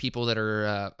through people that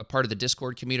are a part of the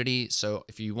Discord community. So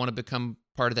if you want to become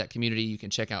part of that community, you can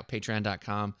check out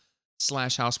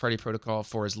patreon.com/House Party Protocol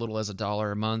for as little as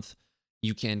 $1 a month.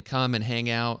 You can come and hang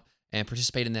out and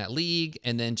participate in that league,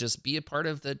 and then just be a part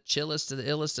of the chillest, the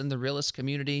illest, and the realest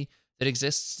community that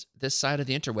exists this side of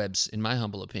the interwebs, in my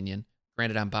humble opinion.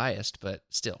 Granted, I'm biased, but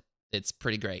still, it's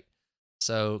pretty great.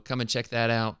 So come and check that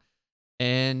out.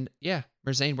 And yeah,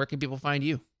 Merzane, where can people find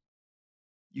you?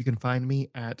 You can find me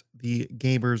at the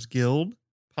Gamers Guild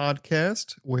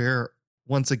podcast, where,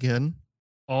 once again,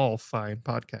 all fine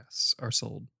podcasts are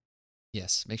sold.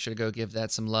 Yes, make sure to go give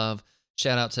that some love.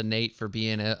 Shout out to Nate for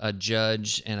being a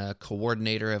judge and a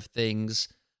coordinator of things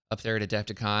up there at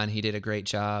Adepticon. He did a great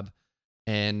job,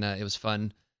 and it was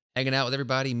fun hanging out with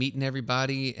everybody, meeting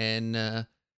everybody, and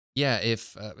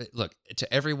look,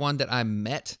 to everyone that I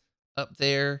met up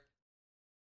there,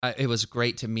 it was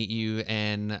great to meet you,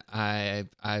 and I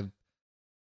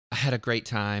had a great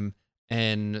time.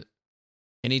 And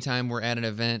anytime we're at an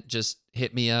event, just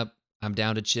hit me up. I'm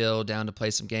down to chill, down to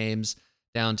play some games,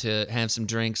 down to have some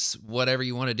drinks, whatever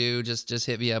you want to do. Just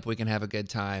hit me up. We can have a good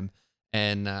time.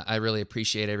 And I really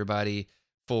appreciate everybody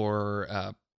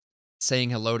for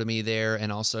saying hello to me there,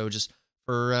 and also just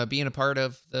for being a part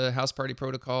of the House Party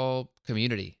Protocol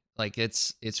community. Like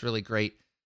it's really great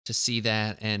to see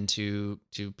that, and to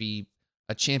be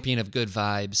a champion of good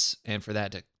vibes, and for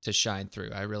that to shine through.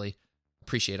 I really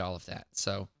appreciate all of that.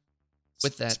 So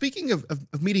with that, speaking of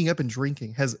meeting up and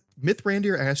drinking, has Myth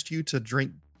Randier asked you to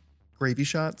drink gravy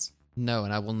shots? no,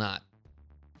 and I will not.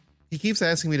 He keeps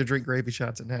asking me to drink gravy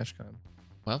shots at NashCon.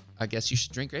 Well, I guess you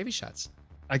should drink gravy shots.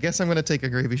 I guess I'm going to take a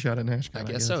gravy shot at NashCon. I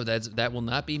guess so. That will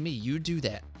not be me. You do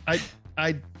that.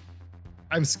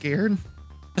 I'm scared.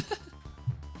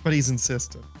 But he's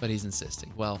insistent.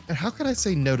 Well, and how could I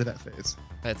say no to that phase?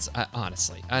 That's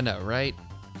honestly, I know, right?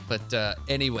 But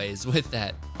anyways, with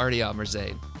that, party on,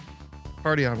 Merzane.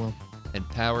 Party on, Will. And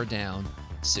power down,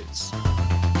 Suits.